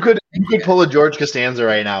 You could pull a George Costanza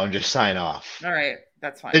right now and just sign off. All right,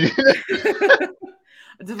 that's fine.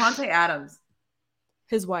 Devontae Adams,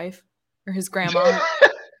 his wife or his grandma.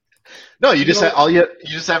 No, you just have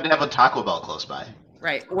to have a Taco Bell close by.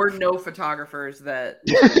 Right, or no photographers that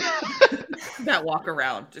that walk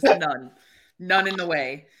around, just none in the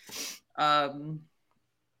way.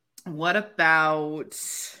 What about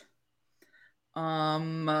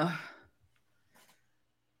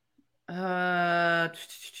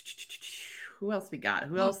who else we got?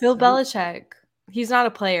 Who else? Bill Belichick. He's not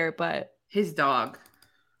a player, but his dog,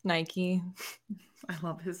 Nike. I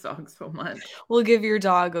love his dog so much. We'll give your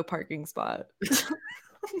dog a parking spot.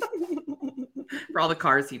 For all the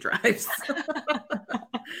cars he drives.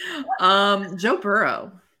 Joe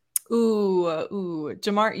Burrow. Ooh,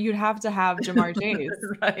 Jamar, you'd have to have Jamar Chase.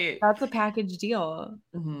 Right. That's a package deal.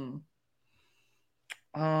 Mm-hmm.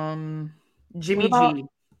 Jimmy G.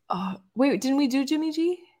 Wait, didn't we do Jimmy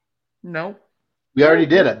G? Nope. We already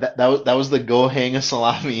did it. That was the go hang a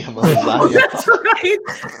salami. That's right.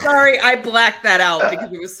 Sorry, I blacked that out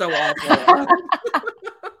because it was so awful.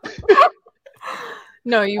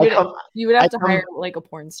 No, you would have to hire like a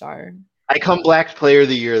porn star. I come Black Player of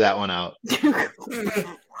the Year that one out.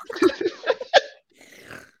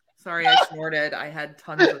 Sorry, I snorted. I had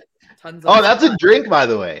tons of. Oh, that's a drink, by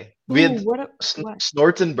the way. We had what?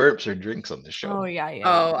 snorts and burps are drinks on the show. Oh yeah.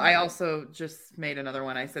 Oh, I also just made another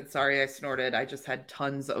one. I said sorry, I snorted. I just had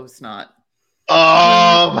tons of snot.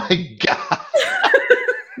 Oh my god.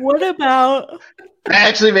 What about? That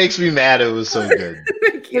actually makes me mad. It was so good.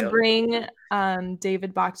 Thank you. To bring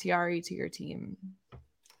David Bakhtiari to your team.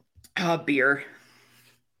 Beer.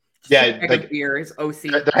 Yeah, like beer is OC.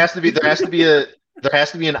 There has to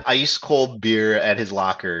be an ice cold beer at his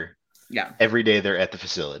locker. Yeah. Every day they're at the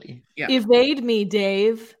facility. Yeah. Evade me,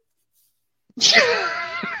 Dave.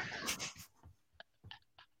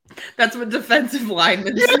 That's what defensive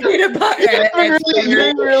linemen say about it. You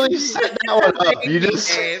didn't really set that one up. You just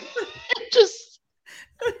said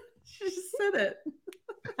it.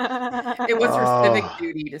 It was her civic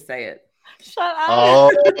duty to say it. Shut up.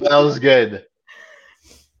 Oh, that was good.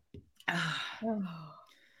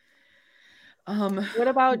 What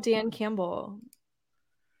about Dan Campbell?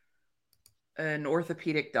 An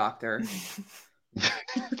orthopedic doctor.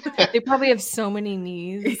 They probably have so many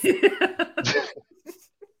knees.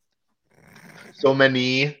 So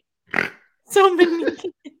many. So many.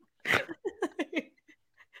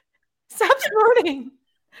 Stop snorting.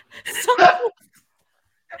 Stop.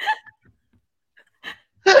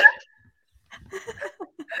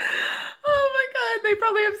 Oh my god, they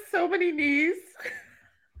probably have so many knees.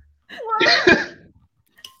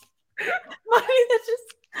 Mommy,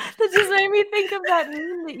 that just made me think of that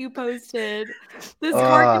meme that you posted. This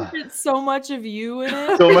car can fit so much of you in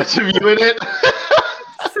it. So much of you in it.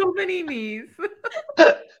 So many knees.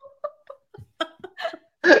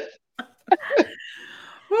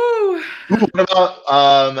 Woo. What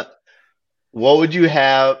about what would you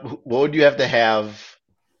have to have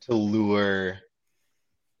to lure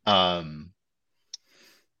how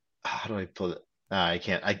do I put it? I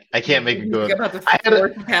can't make it go. I had a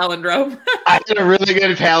palindrome. I had a really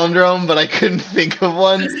good palindrome, but I couldn't think of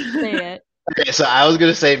one. Just say it. Okay, so I was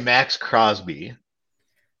gonna say Max Crosby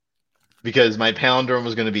because my palindrome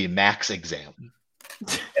was gonna be Max exam,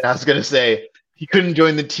 and I was gonna say he couldn't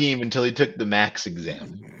join the team until he took the Max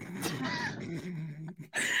exam.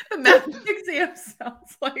 The Max exam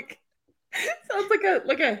sounds like something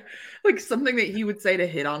that he would say to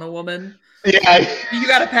hit on a woman. Yeah, you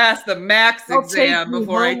got to pass the Max exam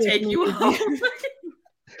before I take you home. So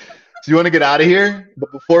you want to get out of here?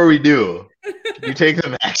 But before we do, can you take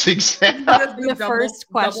the Max exam? The first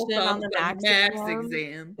question on the Max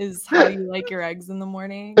exam is how do you like your eggs in the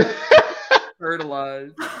morning?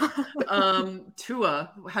 Fertilized.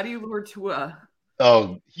 Tua. How do you lure Tua?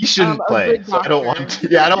 Oh, he shouldn't play. So I don't want to.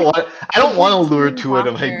 Yeah, I don't want to lure Tua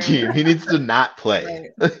to my team. He needs to not play.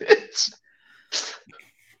 Right.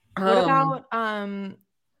 What about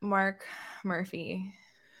Mark Murphy?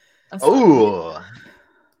 Oh,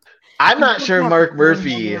 I'm not sure Mark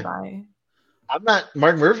Murphy. I'm not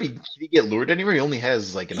Mark Murphy. Did he get lured anywhere? He only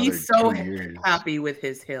has like another 2 years. Happy with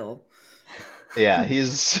his hill. Yeah,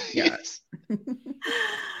 he's yes.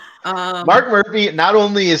 Mark Murphy. Not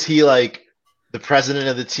only is he like the president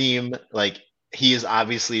of the team, like he is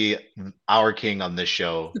obviously our king on this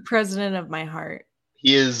show. The president of my heart.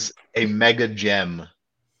 He is a mega gem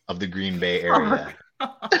of the Green Bay area.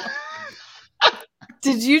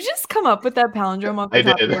 Did you just come up with that palindrome off the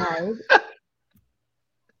top of your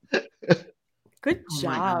head? Good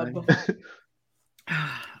job.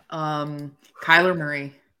 Kyler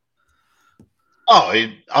Murray. Oh,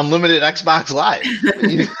 unlimited Xbox Live.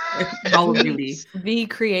 Call of Duty. The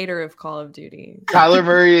creator of Call of Duty. Kyler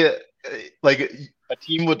Murray, like a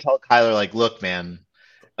team would tell Kyler, like, look, man,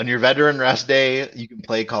 on your veteran rest day, you can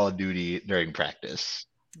play Call of Duty during practice.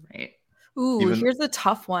 Right. Ooh, here's a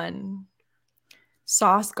tough one.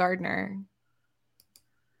 Sauce Gardner.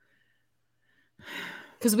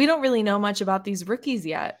 Because we don't really know much about these rookies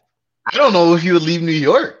yet. I don't know if he would leave New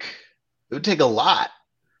York. It would take a lot.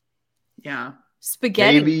 Yeah.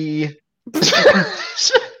 Spaghetti. Maybe.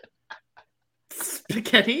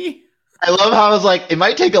 Spaghetti? I love how I was like, it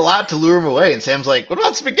might take a lot to lure him away, and Sam's like, "What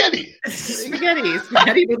about spaghetti?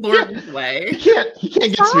 Spaghetti would lure him away. He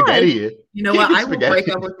can't get spaghetti. You know what? I will break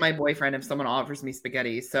up with my boyfriend if someone offers me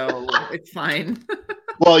spaghetti, so it's fine.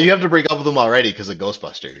 Well, you have to break up with them already because of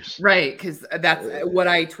Ghostbusters. Right, because that's what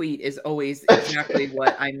I tweet is always exactly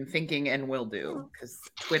what I'm thinking and will do, because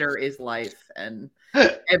Twitter is life and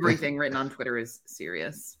everything written on Twitter is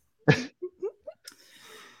serious.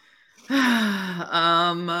 Who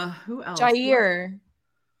else? Jair.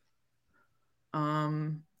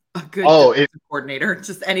 A good coordinator.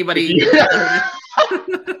 Just anybody.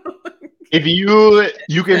 If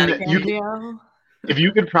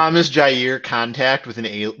you could promise Jair contact with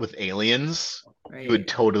with aliens, right. he would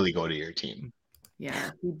totally go to your team.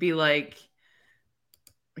 Yeah, he'd be like,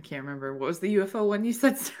 I can't remember what was the UFO one you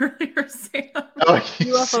said earlier, Sam. Oh,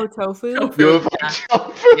 UFO tofu. UFO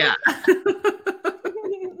tofu. Yeah.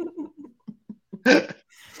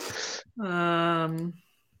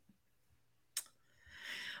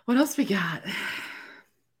 What else we got? Do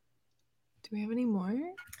we have any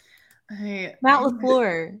Matt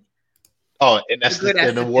LaFleur. Oh, an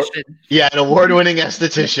award-winning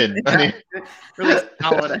esthetician. Really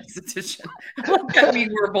solid esthetician. I mean,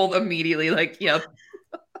 we're both immediately like, yep.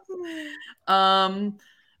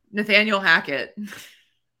 Nathaniel Hackett.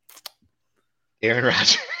 Aaron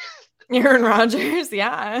Rodgers. Aaron Rodgers,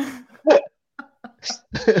 yeah.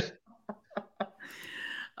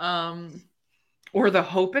 Or the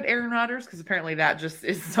hope at Aaron Rodgers, because apparently that just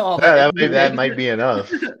is all. That might be enough.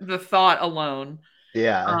 The thought alone.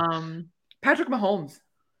 Yeah. Patrick Mahomes.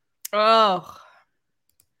 Oh.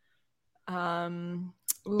 The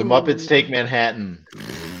Muppets Take Manhattan.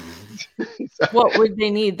 What would they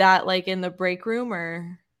need? That like in the break room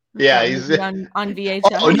or? Yeah, he's on VHS.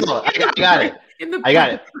 Oh no, I got it. I got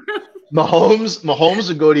it. Mahomes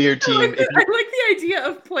would go to your team. I like the idea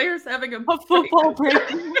of players having a football break.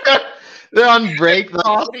 They're on break.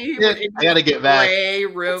 Coffee. I gotta get back.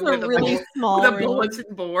 Room with really small with a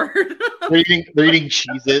bulletin board. They're eating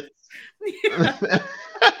Cheez-Its. Yeah.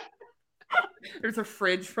 There's a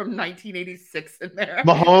fridge from 1986 in there.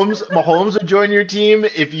 Mahomes would join your team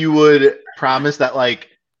if you would promise that the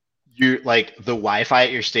Wi-Fi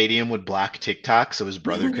at your stadium would block TikTok, so his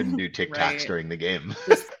brother couldn't do TikToks during the game.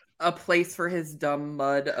 Just a place for his dumb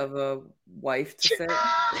mud of a wife to sit.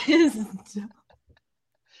 His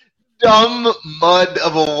dumb mud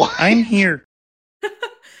of a wife. I'm here.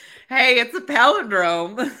 Hey, it's a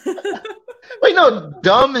palindrome. Wait, no,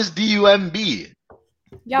 dumb is D-U-M-B.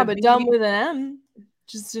 Yeah, but dumb with an M.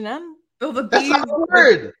 Just an M. Oh, the B. That's not a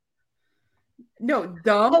word. No,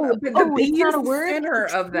 dumb. But the B is not a word. Center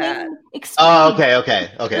of that. Oh,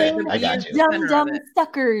 okay. I got you. Dumb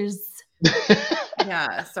suckers.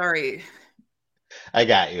 Yeah, sorry. I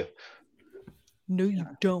got you. No, you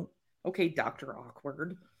don't. Okay, Dr.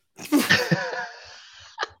 Awkward.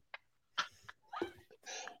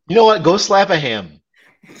 You know what? Go slap a ham.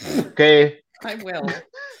 Okay. I will.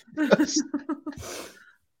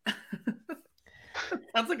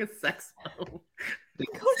 Sounds like a sex move.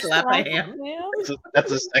 Slap a ham.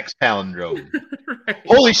 That's a sex palindrome. Right.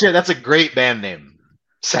 Holy shit, that's a great band name.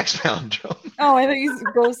 Sex palindrome. Oh, I thought you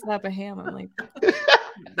said go slap a ham. I'm like,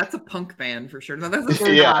 that's a punk band for sure. No, that's a ska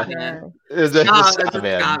band. That's a ska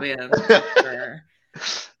band.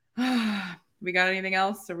 We got anything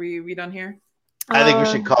else? Are we done here? I think we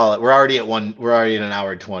should call it. We're already at an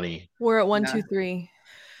hour 20. We're at 1, 2, 3.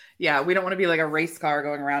 Yeah, we don't want to be like a race car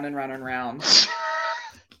going round and round and round.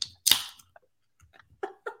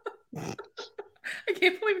 I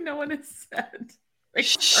can't believe no one has said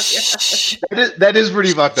race car yet. That is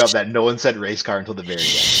pretty fucked up that no one said race car until the very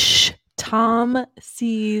end. Tom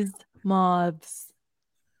sees mobs.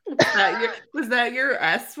 Was that your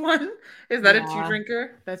S one? Is that a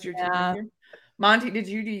 2-drinker? That's your 2-drinker? Monty, did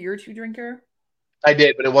you do your 2-drinker? I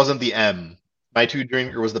did, but it wasn't the M. My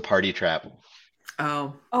 2-drinker was the party trap.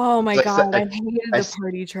 Oh my god, I hated the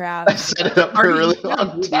party trap. I set it up for a really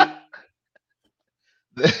long time.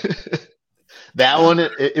 That one,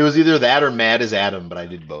 it was either that or Mad as Adam, but I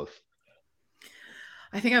did both.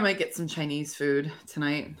 I think I might get some Chinese food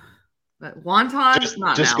tonight. But wonton,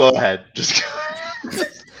 just go ahead.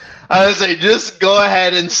 I would say, just go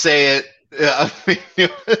ahead and say it. Yeah,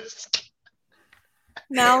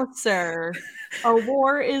 now, sir, a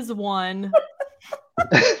war is won.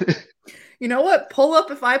 You know what? Pull up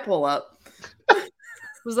if I pull up.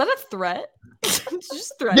 Was that a threat?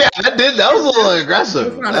 Just threat. Yeah, that was a little aggressive.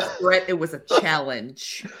 It was not a threat. It was a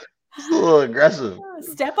challenge. It's a little aggressive.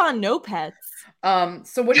 Step on no pets.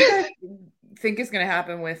 So what do you guys think is going to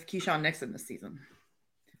happen with Keyshawn Nixon this season?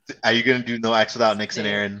 Are you gonna do no X without Nixon,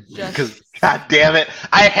 Aaron? Just- Because god damn it,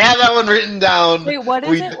 I had that one written down. Wait, what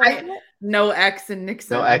is it? What is it? No X and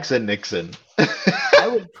Nixon. No X and Nixon. I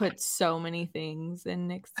would put so many things in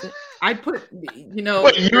Nixon. I'd put,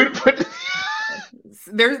 What you would put?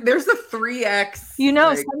 there's a 3X,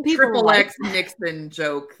 Some people triple like X Nixon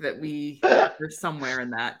joke that there's somewhere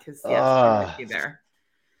in that because it's be there.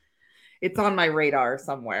 It's on my radar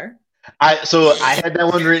somewhere. I had that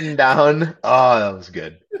one written down. Oh, that was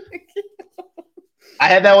good. I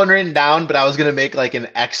had that one written down, but I was gonna make like an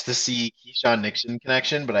ecstasy Keyshawn Nixon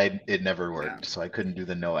connection, but it never worked, so I couldn't do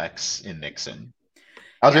the no X in Nixon.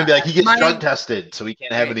 I was gonna be like, he gets drug tested, so he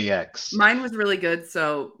can't have any X. Mine was really good,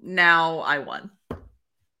 so now I won.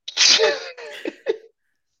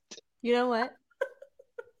 You know what?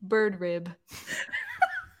 Bird rib.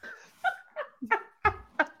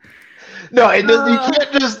 No, it doesn't. You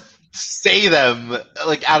can't just say them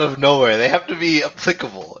like out of nowhere. They have to be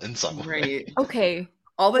applicable in some way. Right. Okay.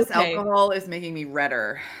 All this alcohol is making me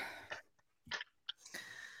redder.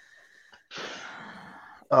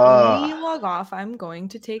 When we log off, I'm going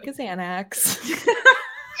to take a Xanax.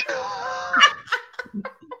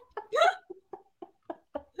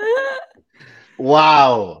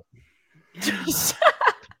 Wow.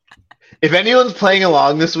 If anyone's playing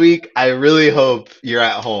along this week, I really hope you're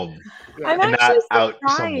at home. I'm and actually not out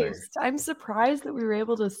somewhere. surprised. I'm surprised that we were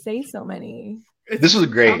able to say so many. This was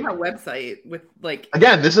great. On our website with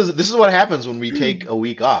again, this is what happens when we take a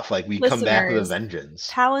week off. Like we come back with a vengeance.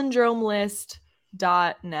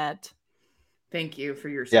 Palindromelist.net. Thank you for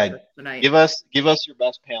your service tonight. Give us your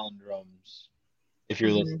best palindromes if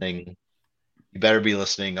you're listening. You better be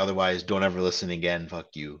listening, otherwise don't ever listen again.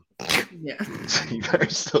 Fuck you. Yeah. You better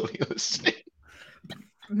still be listening.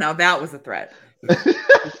 Now that was a threat.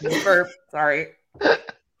 Sorry.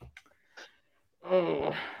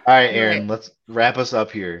 All right, Aaron, let's wrap us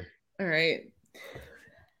up here. All right.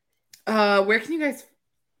 Where can you guys find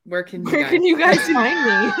me? Where can you guys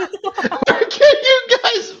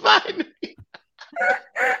find me?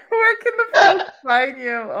 Where can the folks find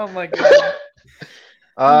you? Oh my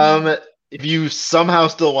god. If you somehow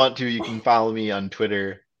still want to, you can follow me on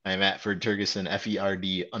Twitter. I'm at Ferd Turgeson,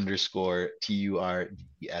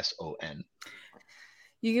 FERD_TURGSON.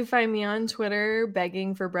 You can find me on Twitter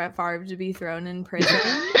begging for Brett Favre to be thrown in prison.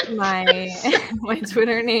 My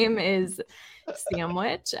Twitter name is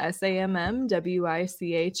Samwich,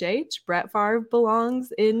 SAMMWICHH. Brett Favre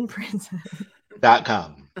belongs in prison.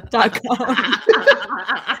 .com.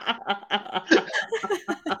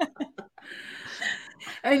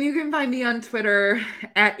 And you can find me on Twitter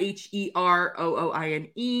at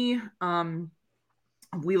HEROOINE.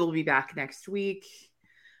 We will be back next week.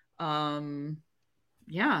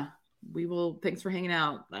 Yeah, we will. Thanks for hanging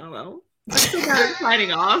out. I don't know. I'm so bad at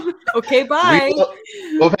signing off. Okay, bye.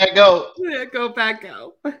 Go Pack, go. Go Pack,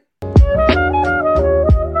 go.